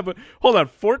know that, but hold on,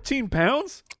 14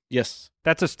 pounds? Yes.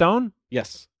 That's a stone?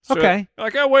 Yes. So, Okay.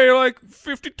 Like I weigh like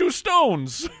 52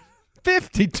 stones.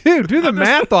 52. Do the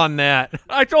math on that.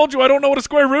 I told you I don't know what a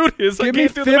square root is. I Give me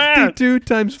can't do the math. 52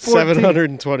 times 14.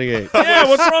 728. Yeah,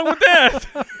 what's wrong with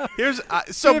that? here's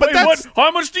so. But Wait, that's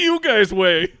how much do you guys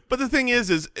weigh? but the thing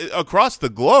is across the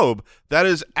globe that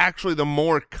is actually the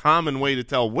more common way to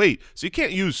tell weight. So you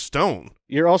can't use stone.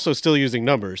 You're also still using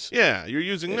numbers. Yeah, you're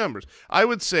using numbers. I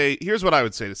would say here's what I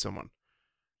would say to someone.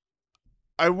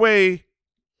 I weigh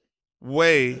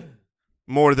way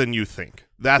more than you think.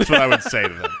 That's what I would say to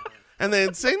them. And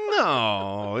they'd say,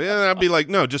 no. And I'd be like,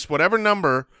 no, just whatever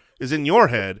number is in your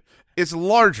head is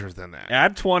larger than that.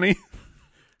 Add 20,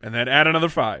 and then add another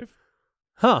 5.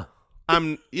 Huh.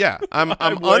 I'm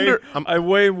I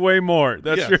weigh way more.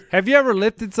 That's Yeah. your. Have you ever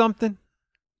lifted something?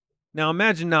 Now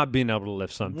imagine not being able to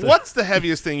lift something. what's the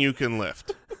heaviest thing you can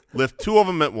lift? Lift 2 of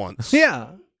them at once. Yeah.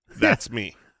 That's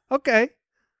me. Okay.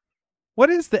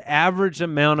 What is the average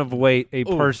amount of weight a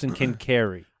person can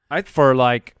carry? I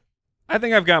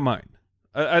think I've got mine.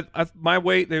 My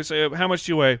weight, they say, how much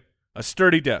do you weigh? A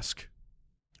sturdy desk.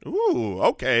 Ooh,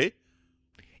 okay.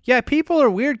 Yeah, people are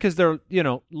weird because they're,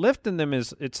 lifting them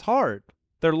it's hard.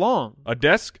 They're long. A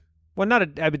desk? Well, not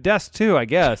a desk too, I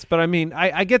guess. But I mean,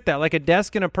 I get that. Like a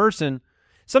desk and a person,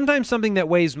 sometimes something that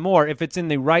weighs more, if it's in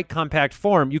the right compact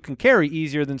form, you can carry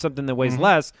easier than something that weighs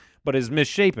less but is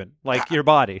misshapen, like your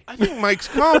body. I think Mike's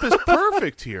comp is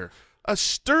perfect here. A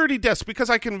sturdy desk, because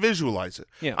I can visualize it.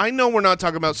 Yeah. I know we're not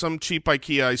talking about some cheap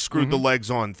IKEA I screwed the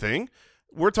legs on thing.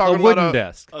 We're A talking wooden about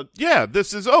desk. yeah,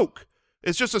 this is oak.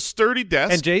 It's just a sturdy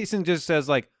desk. And Jason just says,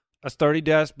 like, a sturdy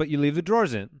desk, but you leave the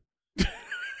drawers in.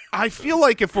 I feel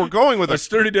like if we're going with A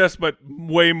sturdy desk, but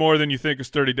way more than you think a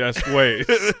sturdy desk weighs.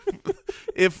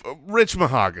 if rich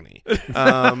mahogany,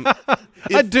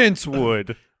 A dense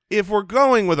wood. if we're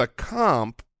going with a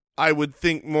comp, I would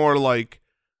think more like,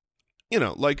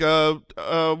 like a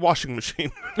washing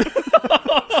machine.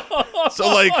 So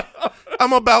like,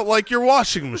 I'm about like your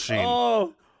washing machine.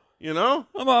 Oh,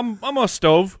 I'm a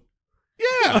stove.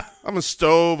 Yeah, I'm a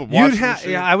stove, a washing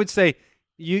machine. Yeah, I would say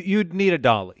you'd need a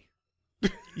dolly.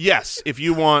 Yes, if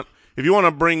you want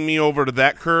to bring me over to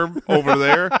that curb over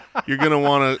there, you're gonna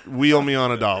want to wheel me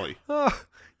on a dolly. Oh,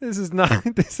 this is not.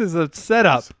 This is a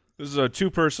setup. This is a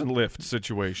 2-person lift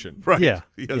situation. Right. Yeah,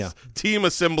 Yes. yeah. Team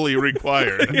assembly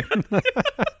required.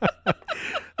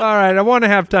 All right, I want to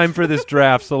have time for this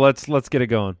draft, so let's get it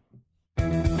going.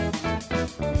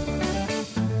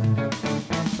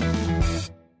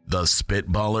 The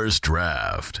Spitballers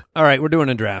Draft. All right, we're doing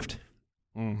a draft,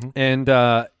 and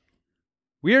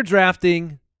we are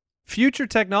drafting future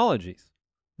technologies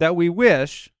that we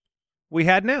wish we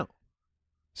had now.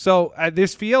 So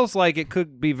this feels like it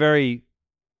could be very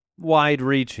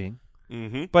wide-reaching.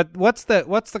 Mm-hmm. But what's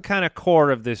the kind of core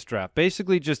of this draft?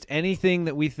 Basically, just anything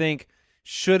that we think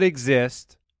should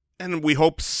exist. And we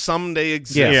hope someday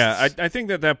exists. Yeah, I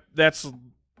think that's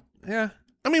yeah.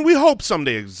 I mean, we hope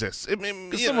someday exists.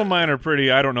 Some of mine are pretty.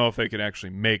 I don't know if they could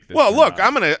actually make this. Well, or look, not.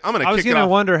 I'm gonna I was kick it gonna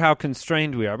off. wonder how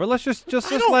constrained we are, but let's just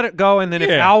let it go. And then if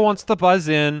Yeah. Al wants to buzz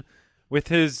in with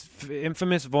his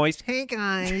infamous voice, Hey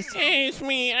guys, Hey, it's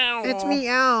me, Al. it's me,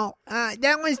 Al.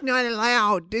 That was not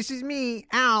allowed. This is me,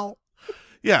 Al.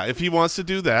 Yeah, if he wants to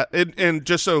do that, and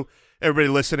just so everybody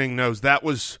listening knows, that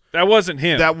wasn't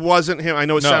him. That wasn't him. I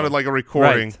know it No. sounded like a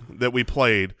recording that we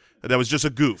played. That was just a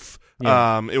goof.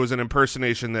 Yeah. It was an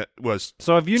impersonation that was.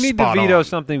 so if you need to spot veto on.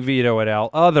 something, veto it,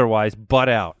 Al. Otherwise, butt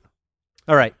out.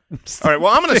 All right. All right.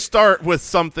 Well, I'm going to start with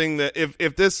something that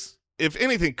if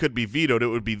anything could be vetoed, it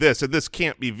would be this, and this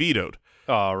can't be vetoed.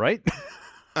 All right.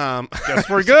 Guess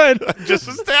we're good. I just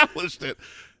established it.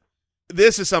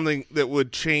 This is something that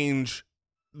would change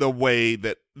the way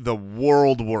that the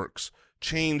world works,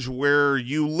 change where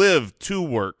you live to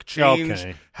work, change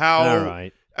Okay. how. All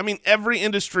right. I mean, every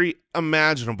industry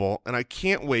imaginable, and I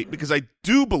can't wait because I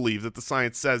do believe that the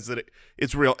science says that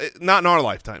it's real. Not in our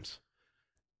lifetimes.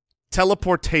 It's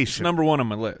Teleportation. number one on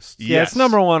my list. Yeah, it's Yes.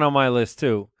 number one on my list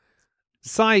too.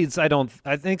 Science, I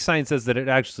think science says that it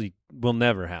actually will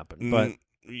never happen. But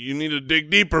You need to dig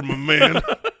deeper, my man.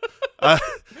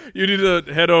 You need to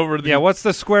head over to the. yeah, what's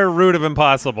the square root of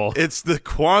impossible? It's the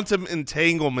quantum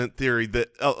entanglement theory that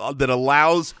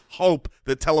allows hope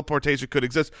that teleportation could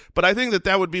exist. But I think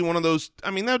that would be one of those.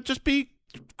 I mean, that would just be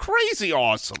crazy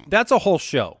awesome. That's a whole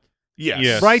show. Yes.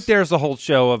 Yes. Right there's a whole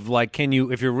show of like,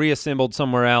 if you're reassembled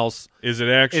somewhere else, Is it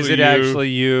actually? is it you? actually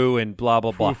you and blah,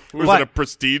 blah, blah. Was But it a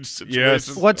prestige situation?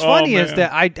 Yes. what's Oh, funny is man.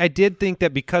 that I did think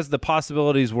that because the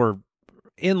possibilities were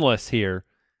endless here,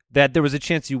 that there was a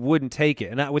chance you wouldn't take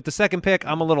it. And with the second pick,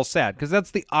 I'm a little sad because that's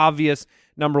the obvious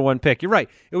number one pick. You're right.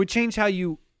 It would change how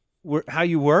you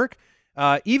work.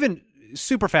 Even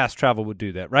super fast travel would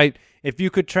do that, right? If you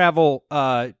could travel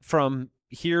from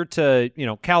here to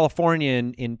California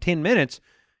in 10 minutes,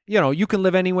 you can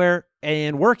live anywhere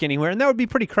and work anywhere, and that would be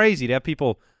pretty crazy to have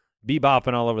people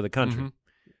bebopping all over the country.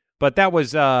 But that was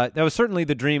certainly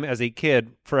the dream as a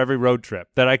kid for every road trip,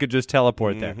 that I could just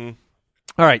teleport there.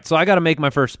 All right, so I got to make my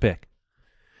first pick.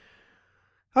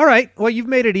 All right, well, you've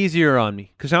made it easier on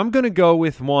me because I'm going to go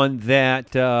with one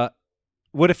that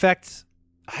would affect,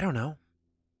 I don't know,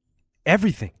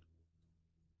 everything.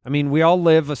 I mean, we all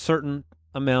live a certain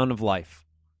amount of life,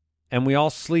 and we all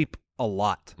sleep a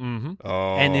lot. Mm-hmm.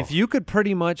 Oh. And if you could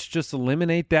pretty much just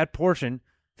eliminate that portion,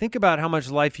 think about how much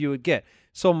life you would get.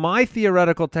 So my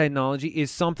theoretical technology is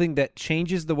something that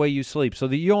changes the way you sleep so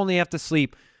that you only have to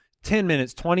sleep 10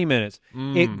 minutes, 20 minutes.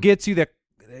 It gets you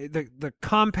the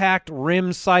compact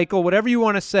REM cycle, whatever you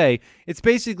want to say. It's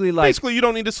basically like basically, you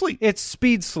don't need to sleep. it's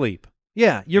speed sleep.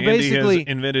 Yeah, you're Andy basically has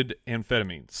invented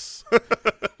amphetamines.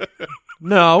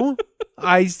 no.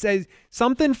 I say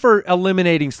something for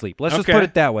eliminating sleep. Let's just Okay. put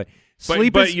it that way.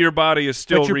 Sleep but is your body is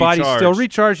still but your recharged. body's still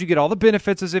recharged. You get all the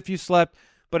benefits as if you slept,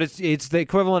 but it's the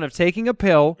equivalent of taking a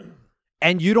pill,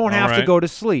 and you don't have to right. go to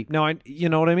sleep. Now, you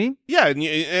know what I mean? Yeah,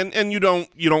 and you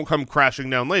don't come crashing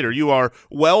down later. You are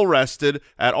well rested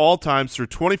at all times through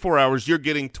 24 hours. You're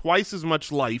getting twice as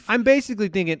much life. I'm basically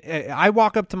thinking, I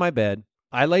walk up to my bed,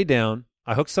 I lay down,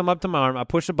 I hook some up to my arm, I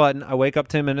push a button, I wake up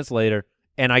 10 minutes later,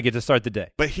 and I get to start the day.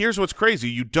 But here's what's crazy.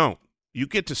 You don't. You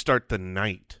get to start the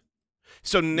night.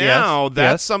 So now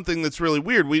that's yes. something that's really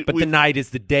weird. But the night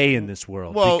is the day in this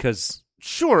world Well, because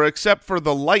Sure, except for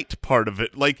the light part of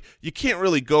it. Like, you can't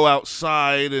really go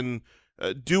outside and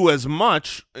do as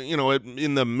much,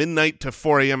 in the midnight to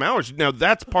 4 a.m. hours. Now,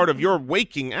 that's part of your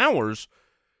waking hours,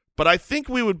 but I think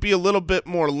we would be a little bit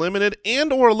more limited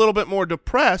and or a little bit more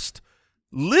depressed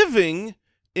living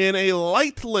in a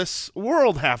lightless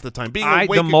world half the time, being awake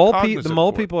the and mole cognizant the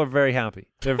mole for it. people are very happy.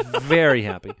 They're very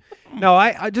happy. No,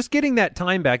 I just getting that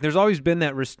time back. There's always been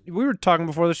that. We were talking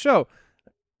before the show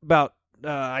about.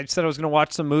 I said I was going to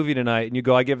watch some movie tonight, and you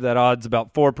go, I give that odds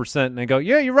about 4%, and I go,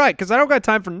 yeah, you're right, because I don't got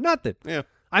time for nothing. Yeah,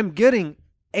 I'm getting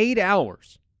 8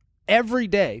 hours every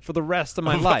day for the rest of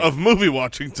my life of movie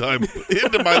watching time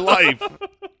into my life.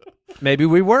 Maybe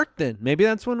we work then. Maybe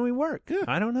that's when we work. Yeah.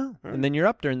 I don't know. And then you're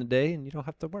up during the day, and you don't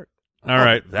have to work. All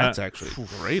right. That's actually a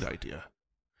great idea.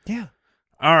 Yeah.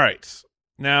 All right.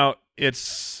 Now,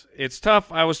 it's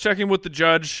tough. I was checking with the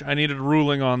judge. I needed a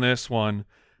ruling on this one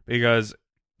because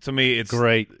to me it's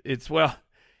great.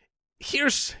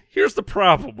 Here's the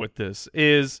problem with this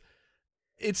is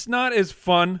it's not as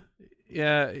fun.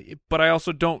 Yeah, but I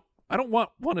also don't want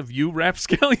one of you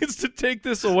rapscallions to take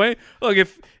this away. Look,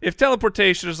 if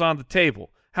teleportation is on the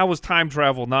table, how is time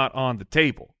travel not on the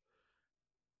table?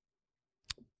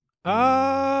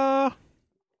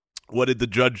 What did the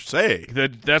judge say?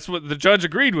 That's what the judge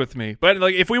agreed with me. But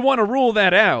like, if we want to rule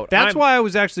that out, that's why I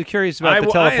was actually curious about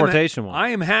the teleportation one. I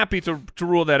am happy to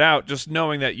rule that out, just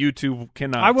knowing that you two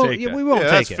cannot take it. We won't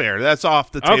take that's it. fair. That's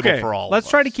off the table for all. Let's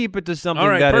of try us. to keep it to something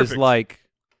right, that perfect. is like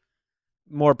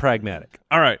more pragmatic.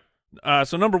 All right.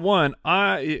 So number one,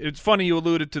 it's funny you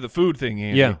alluded to the food thing,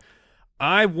 Andy. Yeah.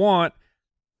 I want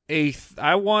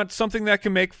something that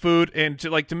can make food, and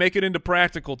to make it into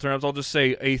practical terms, I'll just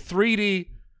say a 3D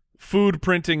food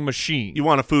printing machine. You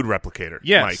want a food replicator?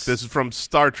 Yes. Mike. This is from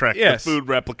Star Trek. Yes. The food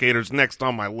replicator's next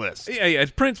on my list. Yeah,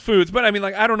 it prints foods, but I mean,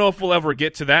 I don't know if we'll ever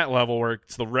get to that level where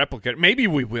it's the replicator. Maybe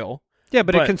we will. Yeah,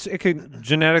 but it can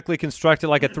genetically construct it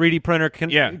like a 3D printer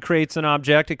creates an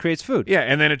object. It creates food. Yeah,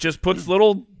 and then it just puts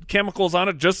little chemicals on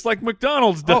it, just like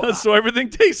McDonald's does, so everything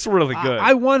tastes really good.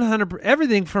 I 100%.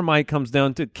 Everything for Mike comes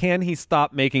down to, can he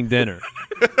stop making dinner?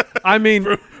 I mean,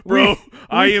 bro,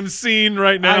 I am seen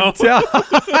right now.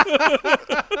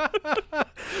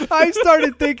 I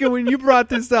started thinking when you brought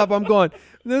this up, I'm going,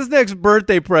 this next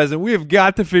birthday present, we have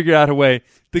got to figure out a way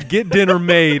to get dinner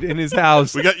made in his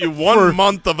house. We got you 1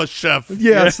 month of a chef.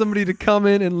 Yeah, somebody to come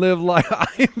in and live like I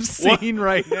am seen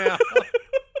right now.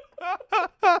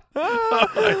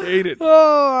 I hate it. Oh,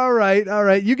 all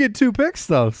right. You get 2 picks,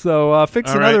 though, so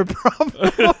fix All another right.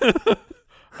 problem.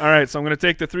 All right, so I'm going to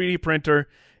take the 3D printer,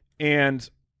 and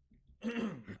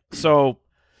so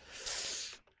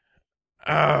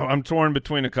I'm torn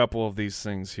between a couple of these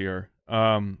things here.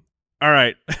 All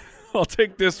right, I'll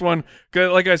take this one.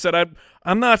 'Cause like I said,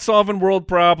 I'm not solving world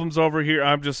problems over here.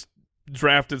 I'm just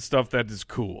drafted stuff that is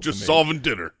cool. Just solving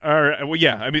dinner. All right. Well,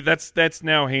 yeah. I mean, that's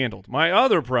now handled. My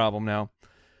other problem now.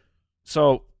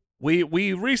 So we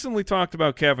recently talked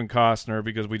about Kevin Costner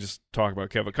because we just talk about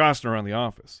Kevin Costner on The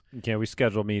Office. Okay, we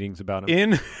schedule meetings about him.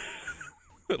 In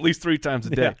at least 3 times a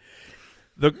day.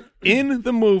 In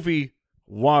the movie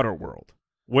Waterworld,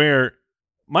 where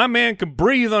my man can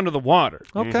breathe under the water.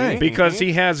 Okay. Because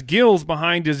he has gills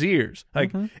behind his ears.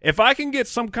 Like, if I can get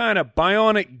some kind of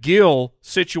bionic gill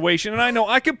situation, and I know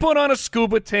I can put on a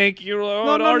scuba tank, it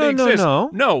already exists.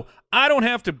 No, I don't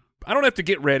have to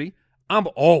get ready. I'm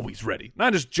always ready. And I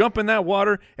just jump in that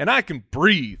water, and I can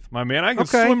breathe, my man. I can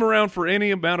swim around for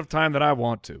any amount of time that I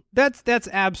want to. That's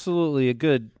absolutely a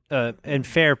good and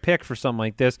fair pick for something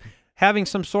like this. Having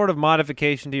some sort of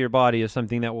modification to your body is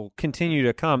something that will continue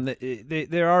to come. They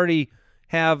already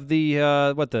have the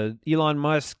Elon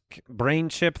Musk brain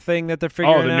chip thing that they're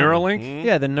figuring out. Oh, the Neuralink?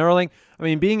 Yeah, the Neuralink. I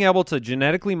mean, being able to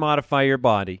genetically modify your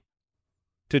body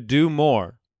to do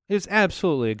more is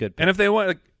absolutely a good pick. And if they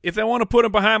want to put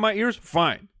it behind my ears,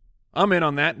 fine. I'm in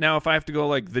on that. Now, if I have to go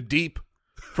like the deep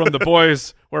from The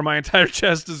Boys where my entire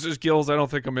chest is just gills, I don't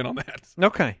think I'm in on that.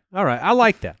 Okay. All right. I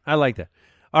like that.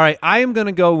 All right, I am going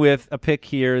to go with a pick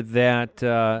here that,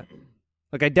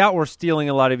 I doubt we're stealing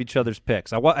a lot of each other's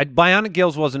picks. Bionic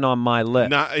Gills wasn't on my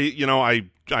list.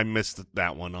 I missed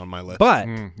that one on my list. But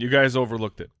you guys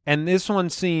overlooked it. And this one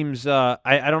seems, I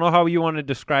don't know how you want to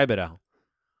describe it, Al,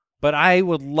 but I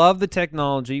would love the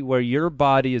technology where your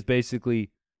body is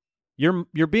basically,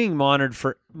 you're being monitored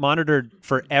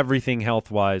for everything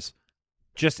health-wise,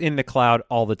 just in the cloud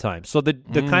all the time. So the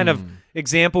kind of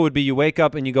example would be you wake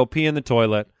up and you go pee in the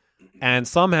toilet, and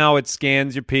somehow it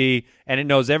scans your pee and it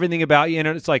knows everything about you, and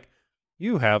it's like,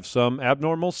 you have some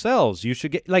abnormal cells. You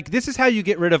should get, this is how you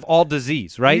get rid of all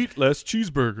disease, right? Eat less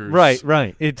cheeseburgers.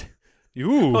 Right.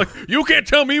 Ooh. Like, you can't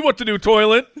tell me what to do,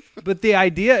 toilet. But the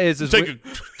idea is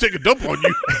Take a dump on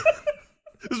you.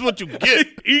 This is what you get.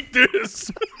 Eat this.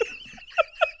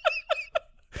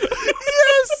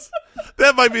 Yes.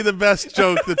 That might be the best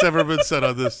joke that's ever been said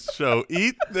on this show.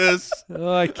 Eat this.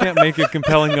 Oh, I can't make a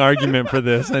compelling argument for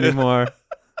this anymore.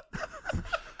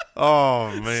 Oh,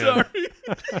 man. Sorry.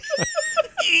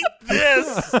 Eat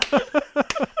this.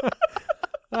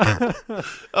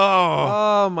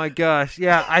 Oh my gosh.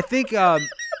 Yeah, I think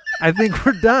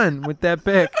we're done with that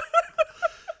pick.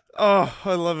 Oh,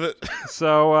 I love it.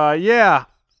 So yeah.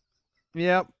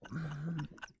 Yep.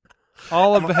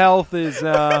 All of health is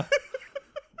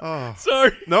Oh,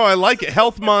 Sorry. no, I like it.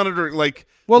 Health monitoring, like.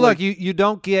 well, like, look, you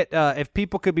don't get if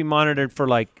people could be monitored for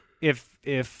like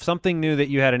if something knew that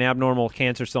you had an abnormal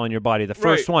cancer cell in your body, the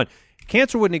first Right. one,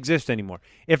 cancer wouldn't exist anymore.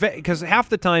 Because half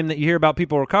the time that you hear about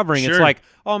people recovering, it's Sure. like,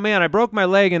 oh man, I broke my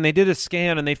leg and they did a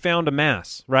scan and they found a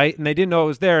mass, right? And they didn't know it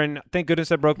was there, and thank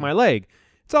goodness I broke my leg.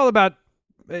 It's all about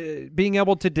being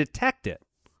able to detect it.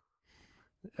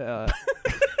 All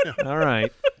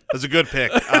right. That's a good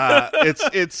pick.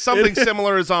 It's something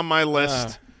similar is on my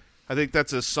list. I think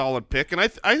that's a solid pick, and I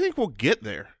think we'll get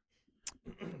there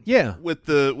Yeah. with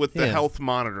the Yeah. health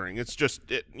monitoring. It's just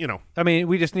I mean,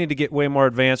 we just need to get way more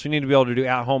advanced. We need to be able to do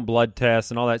at-home blood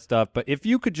tests and all that stuff. But if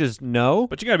you could just know,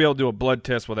 But you got to be able to do a blood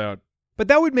test without but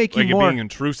that would make you like it more being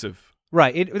intrusive.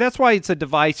 right. That's why it's a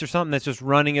device or something that's just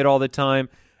running it all the time.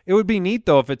 It would be neat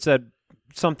though if it said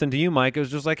something to you, Mike. It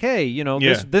was just like, hey,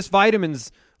 Yeah. this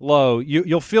vitamin's low.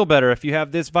 You'll feel better if you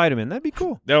have this vitamin. That'd be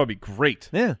cool. That would be great.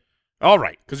 Yeah. All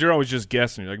right, because you're always just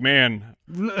guessing. You're like, man,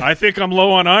 I think I'm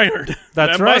low on iron.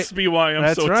 That's that right. must be why I'm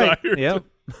That's so right. tired. Yep.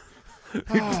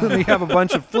 We have a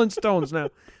bunch of Flintstones now.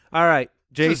 All right,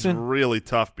 this is Jason. really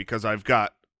tough because I've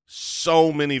got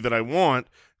so many that I want.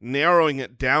 Narrowing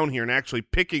it down here and actually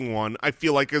picking one, I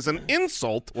feel like is an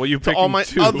insult Well, you to all picking my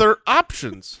two. other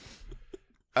options.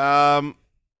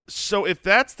 So if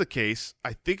that's the case,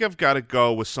 I think I've got to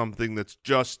go with something that's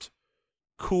just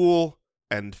cool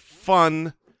and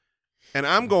fun, and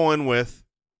I'm going with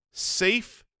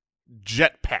safe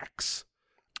jetpacks.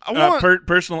 I want,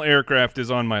 Personal aircraft is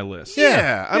on my list.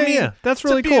 yeah, I mean, yeah, that's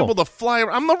really to be cool. able to fly.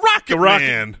 I'm the rocket The rocket,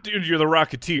 man. dude, you're the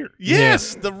Rocketeer.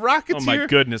 Yes, the Rocketeer. Oh my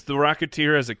goodness, the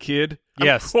Rocketeer as a kid.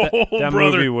 Yes, Oh, that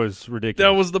brother. movie was ridiculous.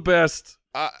 That was the best.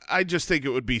 I just think it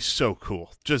would be so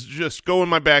cool. Just go in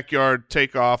my backyard,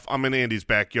 take off. I'm in Andy's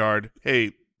backyard.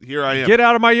 Hey, here I am. Get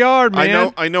out of my yard,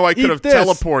 man. I know. I could Eat have this.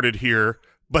 teleported here,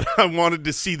 but I wanted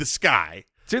to see the sky.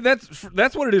 See,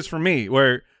 that's what it is for me.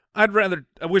 Where I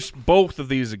wish both of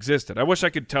these existed. I wish I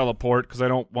could teleport because I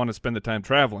don't want to spend the time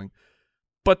traveling.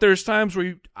 But there's times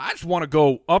where I just want to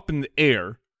go up in the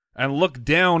air and look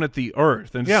down at the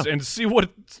earth and Yeah. and see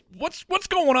what's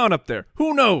going on up there.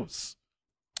 Who knows?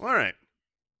 All right.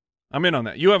 I'm in on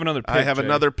that. You have another pick. I have Jay.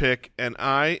 another pick, and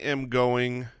I am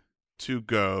going to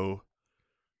go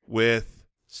with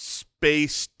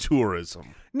space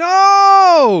tourism.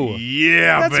 No,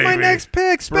 Yeah, that's baby. my next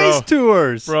pick. Space Bro.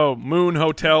 tours. Bro, Moon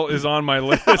Hotel is on my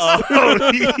list.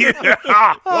 Oh, yeah.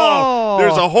 Oh,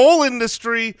 there's a whole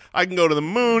industry. I can go to the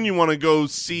moon. You want to go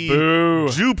see Boo.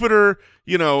 Jupiter.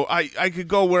 I could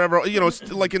go wherever.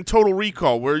 It's like in Total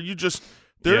Recall, where you just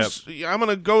I'm going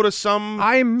to go to some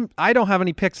I don't have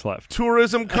any picks left.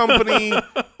 tourism company,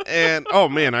 and oh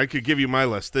man, I could give you my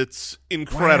list. It's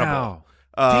incredible. Wow.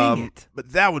 Dang it.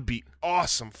 But that would be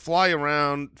awesome. Fly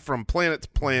around from planet to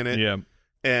planet. Yeah.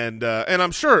 And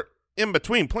I'm sure in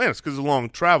between planets, because of long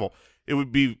travel, it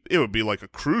would be like a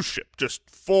cruise ship, just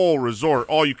full resort,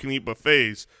 all you can eat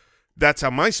buffets. That's how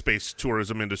my space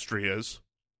tourism industry is.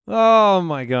 Oh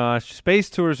my gosh, space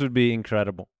tours would be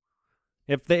incredible.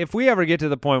 If we ever get to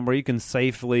the point where you can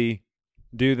safely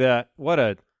do that, what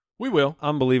a We will.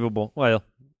 unbelievable. Well,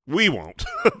 We won't.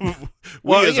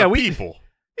 Well, as yeah, a we- people.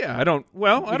 Yeah, I don't.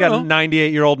 Well, I you don't got know. a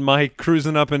 98-year-old Mike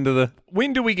cruising up into the.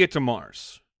 When do we get to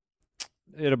Mars?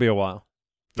 It'll be a while.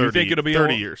 You think it'll be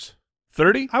 30 years.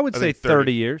 30? I would I say think 30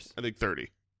 30. years. I think 30.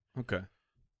 Okay,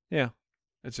 Yeah.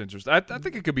 that's interesting. I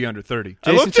think it could be under 30.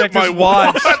 I Jason looked at checked my his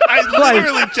watch. I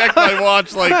literally checked my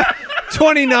watch like,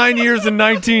 29 years and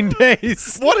 19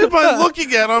 days. what am I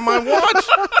looking at on my watch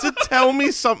to tell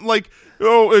me something like,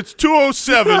 oh, it's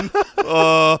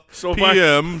 2:07 So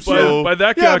p.m. by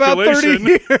that Yeah, about 30 calculation,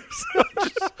 years.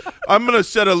 I'm going to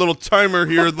set a little timer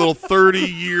here, a little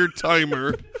 30-year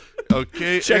timer.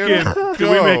 Okay, check and in. go. Did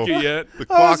we make it yet? The I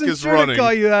clock wasn't is sure running. to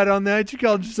call you out on that. You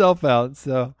called yourself out.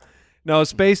 So, no,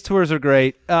 space tours are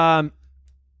great. All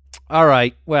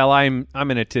right. Well, I'm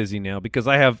in a tizzy now because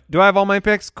do I have all my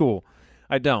picks? Cool.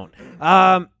 I don't.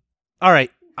 All right.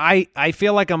 I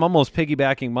feel like I'm almost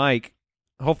piggybacking Mike.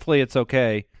 hopefully it's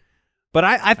okay. But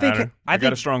I think I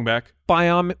got a strong back.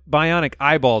 Bionic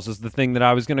eyeballs is the thing that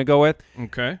I was going to go with.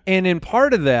 Okay. And in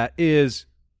part of that is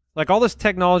like all this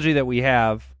technology that we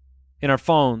have in our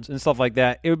phones and stuff like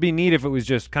that. It would be neat if it was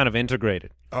just kind of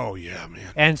integrated. Oh yeah,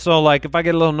 man. And so like if I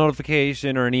get a little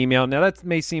notification or an email, now that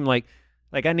may seem like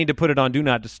I need to put it on Do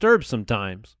Not Disturb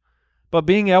sometimes. But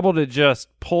being able to just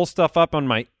pull stuff up on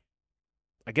my,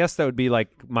 I guess that would be like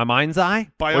my mind's eye.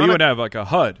 Well, you would have like a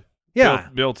HUD Yeah.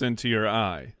 built into your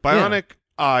eye. Bionic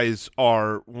eyes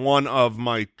are one of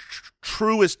my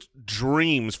truest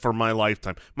dreams for my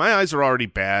lifetime. My eyes are already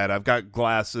bad. I've got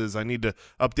glasses. I need to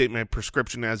update my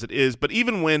prescription as it is. But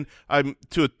even when I'm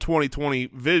to a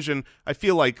 20/20 vision, I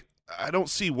feel like I don't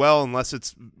see well unless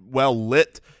it's well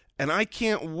lit. And I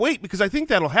can't wait because I think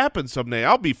that'll happen someday.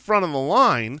 I'll be front of the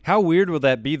line. How weird would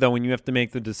that be, though, when you have to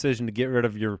make the decision to get rid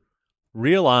of your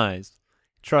real eyes,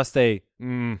 trust a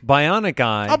bionic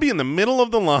eye? I'll be in the middle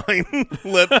of the line.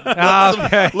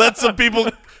 let some people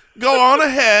go on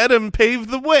ahead and pave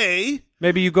the way.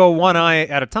 Maybe you go one eye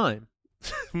at a time.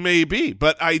 Maybe.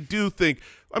 But I do think,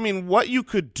 I mean, what you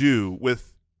could do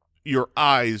with your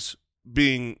eyes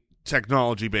being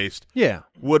technology-based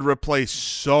would replace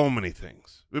so many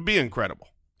things. It would be incredible.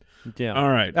 Yeah. All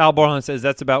right. Al Borland says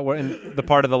that's about what in the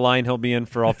part of the line he'll be in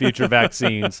for all future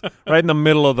vaccines, right in the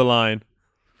middle of the line.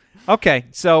 Okay,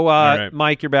 so right.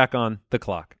 Mike, you're back on the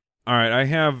clock. All right. I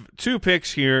have two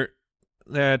picks here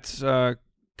that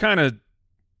kind of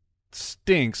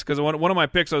stinks because one of my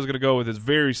picks I was going to go with is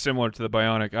very similar to the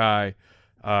Bionic Eye.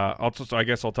 I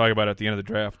guess I'll talk about it at the end of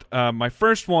the draft. My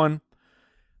first one,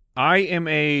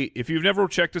 if you've never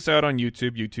checked us out on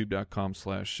YouTube, youtube.com/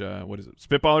 what is it?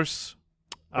 Spitballers?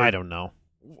 I don't know.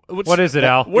 What is it,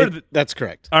 Al? That's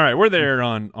correct. All right, we're there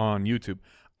on YouTube.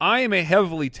 I am a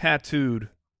heavily tattooed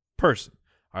person.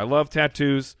 I love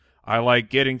tattoos. I like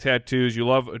getting tattoos. You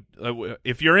love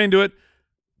if you're into it,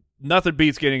 nothing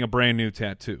beats getting a brand new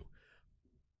tattoo.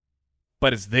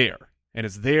 But it's there, and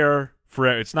it's there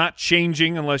forever. It's not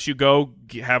changing unless you go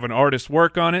have an artist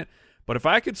work on it. But if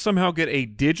I could somehow get a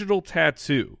digital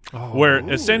tattoo where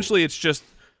essentially it's just,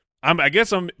 I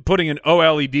guess I'm putting an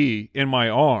OLED in my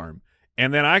arm,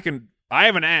 and then I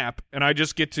have an app, and I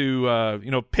just get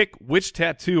to pick which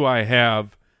tattoo I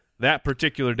have that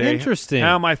particular day. Interesting.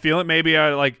 How am I feeling? Maybe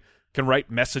I can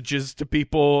write messages to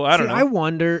people. I don't know. I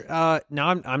wonder.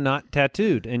 Now I'm not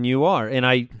tattooed, and you are, and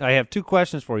I have two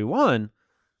questions for you. One,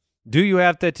 do you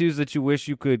have tattoos that you wish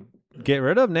you could get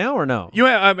rid of now or no?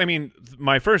 I mean,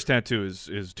 my first tattoo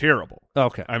is terrible.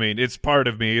 Okay. I mean, it's part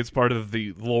of me. It's part of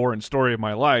the lore and story of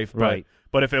my life. Right.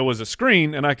 But if it was a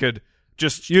screen and I could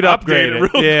just you'd upgrade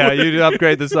it. Yeah, you'd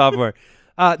upgrade the software.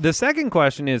 The second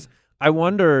question is, I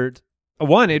wondered,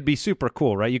 one, it'd be super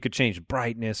cool, right? You could change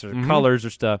brightness or colors or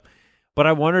stuff. But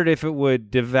I wondered if it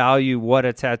would devalue what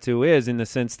a tattoo is in the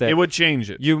sense that it would change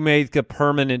it. You make a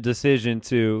permanent decision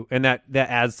to, and that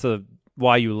adds to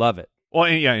why you love it. Well,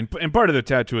 and part of the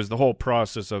tattoo is the whole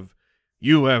process of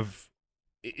you have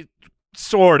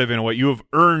sort of in a way you have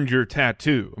earned your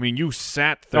tattoo. I mean, you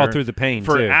sat there through the pain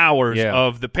for too. Hours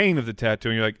of the pain of the tattoo,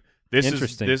 and you're like, "This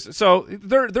Interesting. is this." So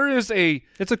there is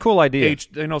it's a cool idea.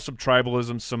 Some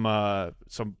tribalism,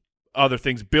 some other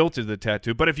things built into the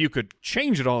tattoo. But if you could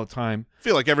change it all the time, I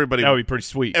feel like that would be pretty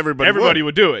sweet. Everybody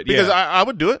would do it because I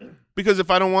would do it because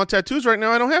if I don't want tattoos right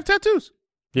now, I don't have tattoos.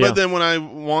 Yeah. But then when I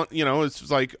want, it's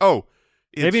like,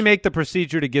 maybe make the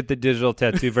procedure to get the digital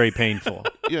tattoo very painful.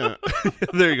 Yeah,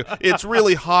 there you go. It's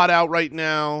really hot out right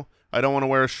now. I don't want to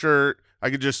wear a shirt. I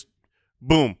could just,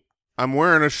 boom, I'm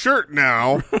wearing a shirt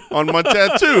now on my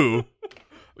tattoo.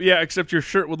 Yeah, except your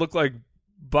shirt would look like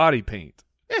body paint.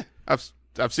 Yeah,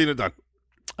 I've seen it done.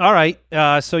 All right,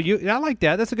 so I like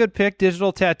that. That's a good pick.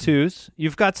 Digital tattoos.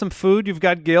 You've got some food, you've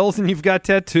got gills, and you've got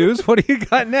tattoos. What do you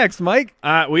got next, Mike?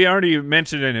 We already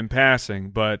mentioned it in passing,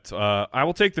 but I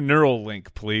will take the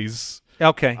Neuralink, please.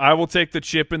 Okay. I will take the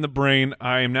chip in the brain.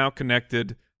 I am now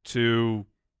connected to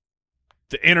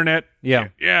the internet. Yeah.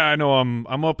 Yeah, I know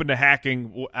I'm open to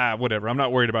hacking, whatever. I'm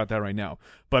not worried about that right now.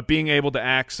 But being able to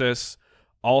access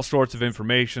all sorts of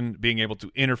information, being able to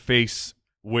interface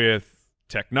with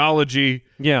technology.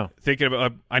 Yeah. Thinking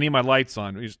about, I need my lights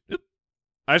on.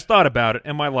 I just thought about it,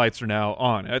 and my lights are now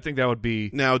on. I think that would be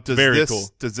very cool.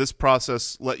 Does this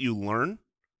process let you learn?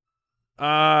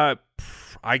 I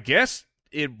guess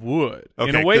it would. Okay,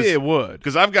 in a way, it would.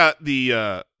 Because I've got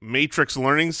the Matrix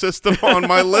learning system on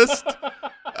my list.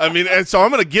 I mean, and so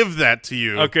I'm going to give that to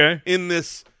you. Okay. In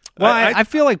this. Well, I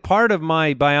feel like part of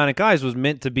my bionic eyes was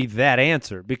meant to be that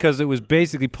answer because it was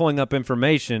basically pulling up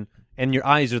information, and your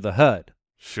eyes are the HUD.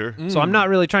 Sure. So I'm not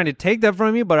really trying to take that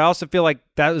from you, but I also feel like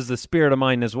that was the spirit of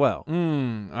mine as well.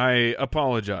 I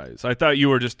apologize. I thought you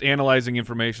were just analyzing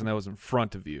information that was in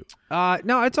front of you.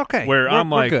 No, it's okay. I'm we're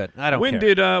like, good. I don't when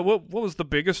care. did what was the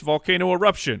biggest volcano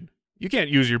eruption? You can't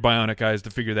use your bionic eyes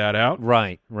to figure that out.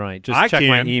 Right. Just I check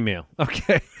my can. email.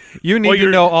 Okay. You need Well,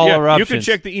 to know all eruptions. You can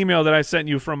check the email that I sent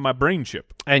you from my brain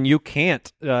chip. And you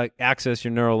can't access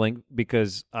your Neuralink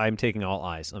because I'm taking all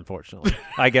eyes, unfortunately.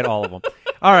 I get all of them.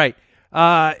 All right.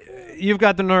 You've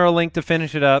got the Neuralink to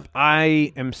finish it up.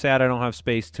 I am sad I don't have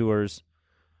space tours.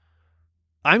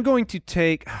 I'm going to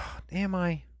take am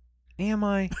I?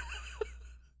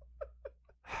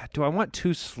 Do I want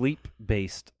 2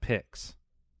 sleep-based picks?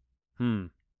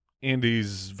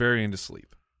 Andy's very into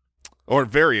sleep. Or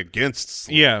very against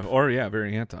sleep. Yeah,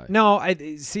 very anti. No,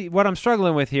 I see what I'm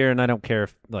struggling with here, and I don't care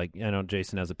if I know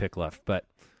Jason has a pick left, but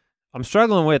I'm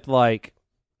struggling with the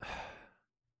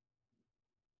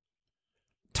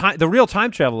real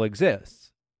time travel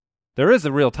exists. There is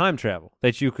a real time travel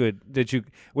which is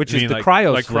the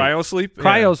cryo like sleep. cryo sleep.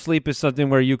 Cryo sleep is something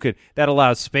where that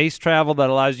allows space travel, that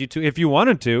allows you to, if you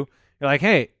wanted to, you're like,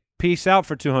 hey, peace out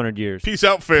for 200 years. Peace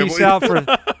out, family. Peace out for,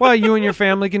 well, you and your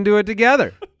family can do it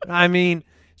together. I mean,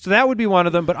 so that would be one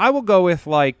of them, but I will go with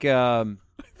I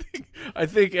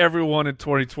think everyone in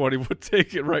 2020 would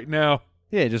take it right now.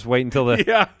 Yeah, just wait until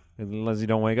unless you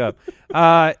don't wake up.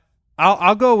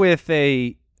 I'll go with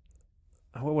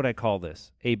what would I call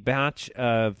this? A batch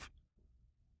of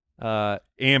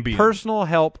Ambient. personal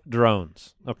help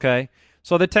drones, okay?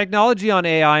 So the technology on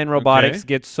AI and robotics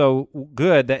gets so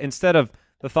good that instead of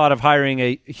the thought of hiring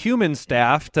a human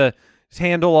staff to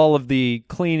handle all of the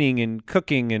cleaning and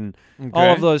cooking and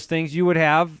all of those things, you would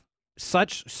have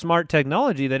such smart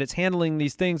technology that it's handling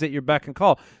these things at your beck and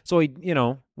call. So,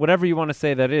 whatever you want to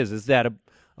say that is that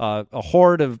a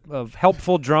horde of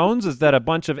helpful drones? Is that a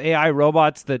bunch of AI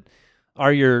robots that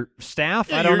are your staff?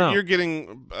 Yeah, I don't know. You're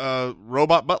getting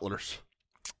robot butlers.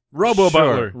 Robo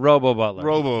Butler. Robo Butler.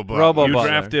 Robo Butler. Robo You Butler.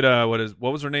 drafted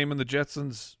what was her name in the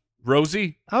Jetsons?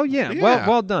 Rosie? Oh, yeah. Yeah.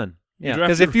 Well done. Yeah, drafted-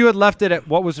 because if you had left it at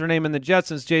what was her name in the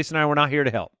Jetsons, Jason and I were not here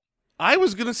to help. I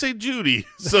was going to say Judy.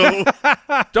 So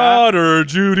Daughter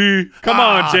Judy. Come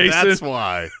on, Jason. That's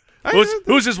why.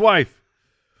 Who's his wife?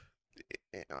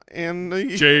 And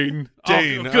Jane.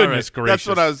 Jane. Oh, goodness all right. gracious. That's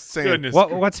what I was saying. Goodness.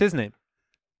 What's his name?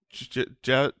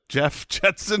 Jeff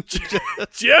Jetson.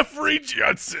 Jeffrey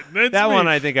Judson. That's That me. one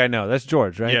I think I know. That's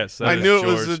George, right? Yes. that I is knew it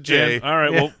was George. a J. And- all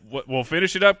right. Yeah. We'll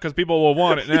finish it up because people will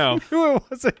want it now. It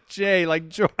was a J, like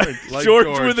George. Like George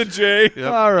George. with a J.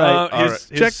 Yep. All right.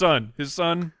 His son. His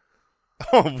son.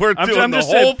 Oh, we're doing the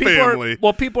just whole saying, family.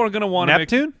 people are going to want to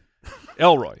make Neptune?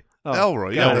 Elroy. Oh,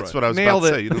 Elroy. Yeah, got it. that's what I was Nailed about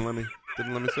to it. say. You didn't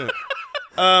let me say it.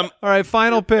 All right,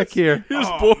 final pick here. His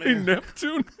Oh, boy man.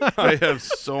 Neptune. I have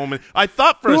so many. I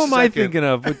thought for a Who second. am I thinking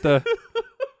of with the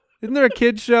Isn't there a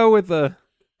kids show with a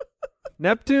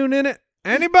Neptune in it?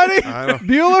 Anybody? I don't-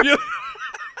 Bueller? Yeah.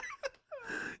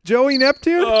 Joey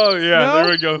Neptune? Oh yeah, No? there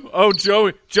we go. Oh,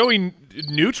 Joey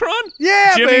Neutron.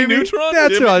 Yeah, Jimmy baby. Neutron?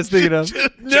 That's Jimmy- what I was thinking of.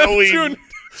 Joey. Neptune.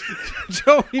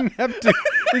 Joey Neptune.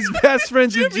 His best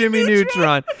friend's with Jimmy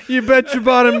Neutron. You bet your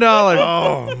bottom dollar.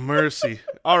 Oh, mercy.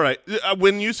 All right.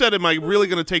 When you said, am I really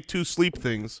going to take 2 sleep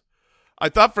things, I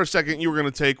thought for a second you were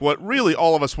going to take what really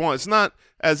all of us want. It's not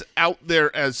as out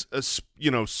there as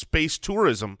space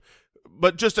tourism,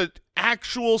 but just an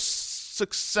actual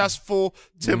successful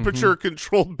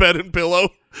temperature-controlled bed and pillow.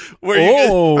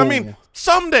 Where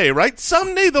someday, right?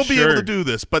 Someday they'll be able Sure. to do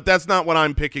this, but that's not what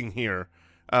I'm picking here.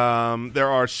 There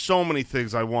are so many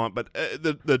things I want, but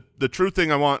the true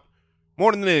thing I want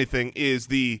more than anything is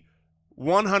the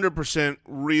 100%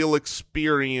 real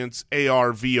experience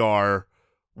AR VR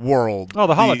world. Oh,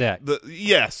 the holodeck.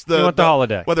 Yes. You want the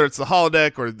holodeck. Whether it's the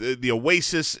holodeck or the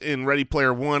Oasis in Ready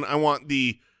Player One, I want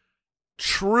the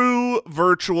true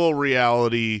virtual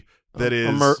reality that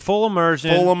is full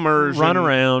immersion, run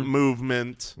around.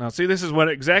 movement. Now, see, this is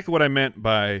exactly what I meant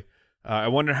by. I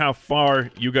wonder how far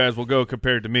you guys will go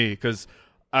compared to me, because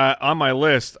on my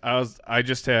list, I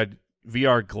just had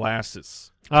VR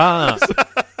glasses.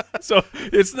 So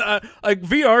it's not like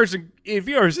VR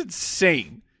is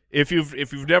insane. If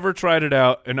you've never tried it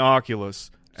out, an Oculus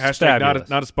hashtag fabulous.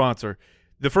 not a sponsor.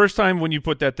 The first time when you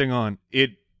put that thing on,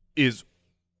 it is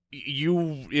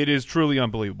truly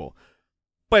unbelievable.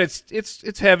 But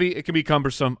it's heavy. It can be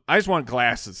cumbersome. I just want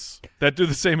glasses that do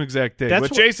the same exact thing. That's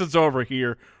But what- Jason's over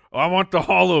here. I want the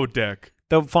holodeck.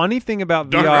 The funny thing about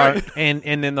Darn VR right.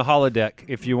 and then the holodeck,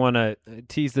 if you want to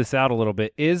tease this out a little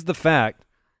bit, is the fact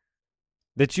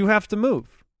that you have to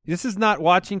move. This is not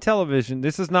watching television.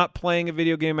 This is not playing a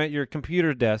video game at your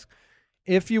computer desk.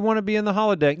 if you want to be in the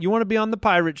holodeck, you want to be on the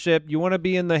pirate ship, you want to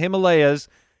be in the Himalayas,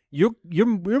 you're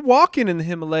walking in the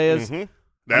Himalayas. Mm-hmm.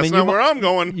 That's not where I'm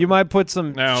going. You might put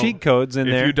some cheat codes in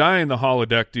there. If you die in the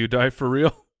holodeck, do you die for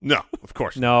real? No, of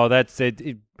course not. No, that's it.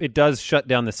 It does shut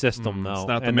down the system, though. It's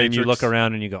not the and Matrix. then you look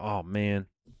around and you go, oh, man.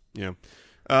 Yeah.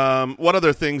 What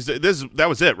other things? That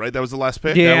was it, right? That was the last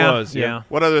pick? Yeah. That was, yeah.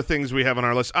 What other things we have on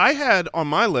our list? I had on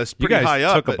my list pretty guys high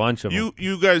up. took a but bunch of them.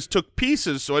 You guys took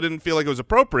pieces, so I didn't feel like it was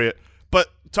appropriate. But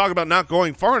talk about not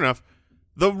going far enough.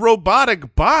 The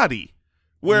robotic body,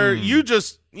 where you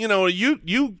just,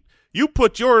 you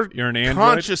put your You're an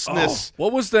android? consciousness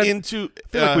What was that? into. I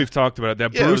feel like we've talked about it.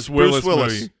 That Yeah, Bruce it was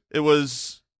Willis movie. It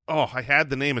was. Oh, I had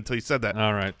the name until you said that.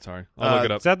 All right, sorry. I'll look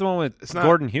it up. Is that the one with It's not-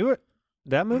 Gordon Hewitt?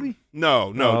 That movie?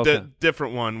 No, Oh, okay.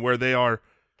 different one where they are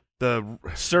the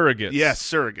Surrogates. yes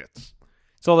surrogates.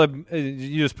 So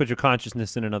you just put your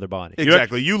consciousness in another body.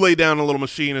 Exactly. You lay down a little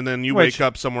machine and then you Which- wake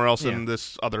up somewhere else yeah. in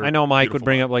this other. I know Mike would beautiful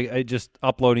bring body. up like just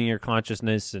uploading your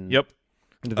consciousness and Yep.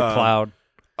 into the cloud.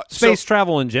 So- Space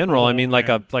travel in general. I mean, like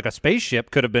a spaceship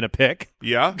could have been a pick.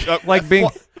 Yeah, Like being-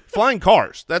 flying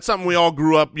cars. That's something we all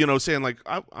grew up, saying like,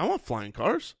 I want flying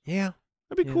cars. Yeah.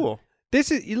 That'd be cool.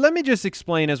 Let me just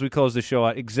explain as we close the show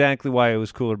out exactly why it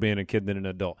was cooler being a kid than an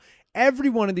adult. Every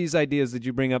one of these ideas that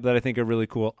you bring up that I think are really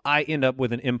cool, I end up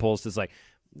with an impulse that's like,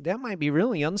 that might be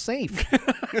really unsafe.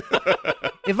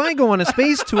 If I go on a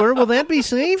space tour, will that be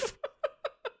safe?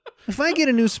 If I get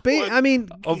a new space, I mean,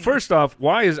 Oh, first off,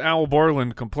 why is Al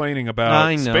Borland complaining about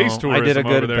I know. space tourism I did a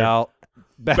good over there?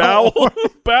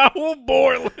 Bowel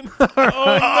Borland.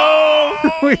 Oh,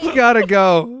 no. We gotta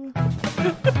go.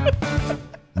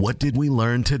 What did we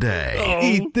learn today?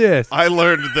 Eat this. I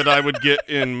learned that I would get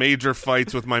in major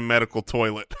fights with my medical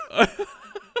toilet.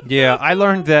 Yeah, I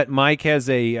learned that Mike has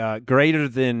a greater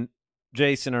than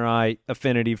Jason or I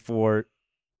affinity for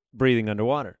breathing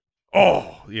underwater.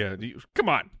 Oh, yeah. Come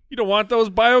on. You don't want those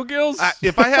biogills?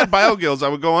 If I had biogills, I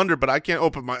would go under, but I can't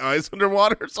open my eyes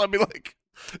underwater, so I'd be like,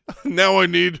 now I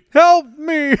need. Help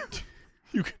me.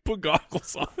 You could put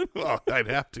goggles on. Oh, I'd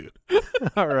have to.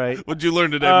 All right. What'd you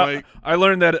learn today, Mike? I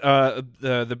learned that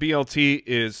the BLT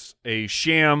is a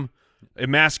sham. It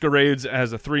masquerades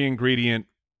as a 3-ingredient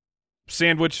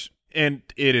sandwich, and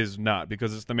it is not,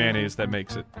 because it's the mayonnaise that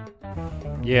makes it.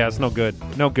 Yeah, it's no good.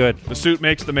 No good. The suit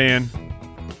makes the man.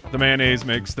 The mayonnaise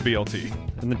makes the BLT.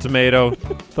 And the tomato,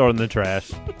 throw it in the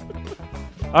trash.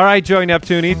 All right, Joey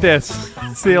Neptune, eat this.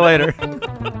 See you later.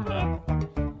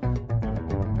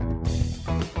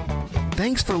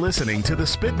 Thanks for listening to the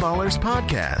Spitballers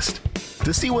Podcast.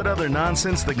 To see what other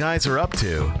nonsense the guys are up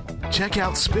to, check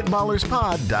out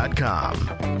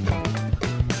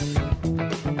SpitballersPod.com.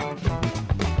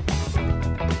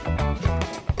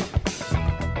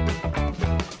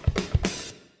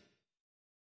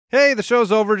 Hey, the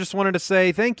show's over. Just wanted to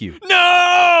say thank you.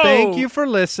 No! Thank you for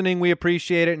listening. We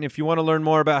appreciate it. And if you want to learn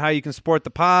more about how you can support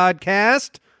the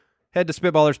podcast, head to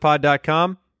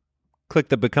SpitballersPod.com, click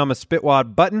the Become a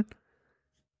Spitwad button,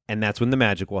 and that's when the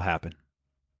magic will happen.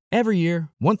 Every year,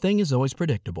 one thing is always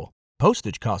predictable.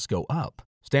 Postage costs go up.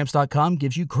 Stamps.com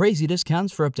gives you crazy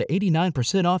discounts for up to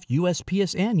 89% off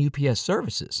USPS and UPS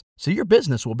services, so your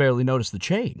business will barely notice the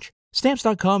change.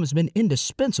 Stamps.com has been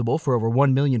indispensable for over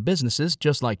 1 million businesses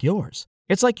just like yours.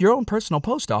 It's like your own personal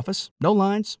post office. No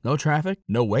lines, no traffic,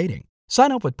 no waiting.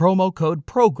 Sign up with promo code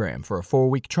PROGRAM for a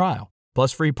 4-week trial,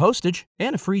 plus free postage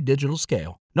and a free digital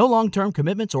scale. No long-term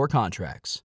commitments or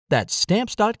contracts. That's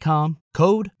Stamps.com,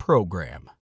 code PROGRAM.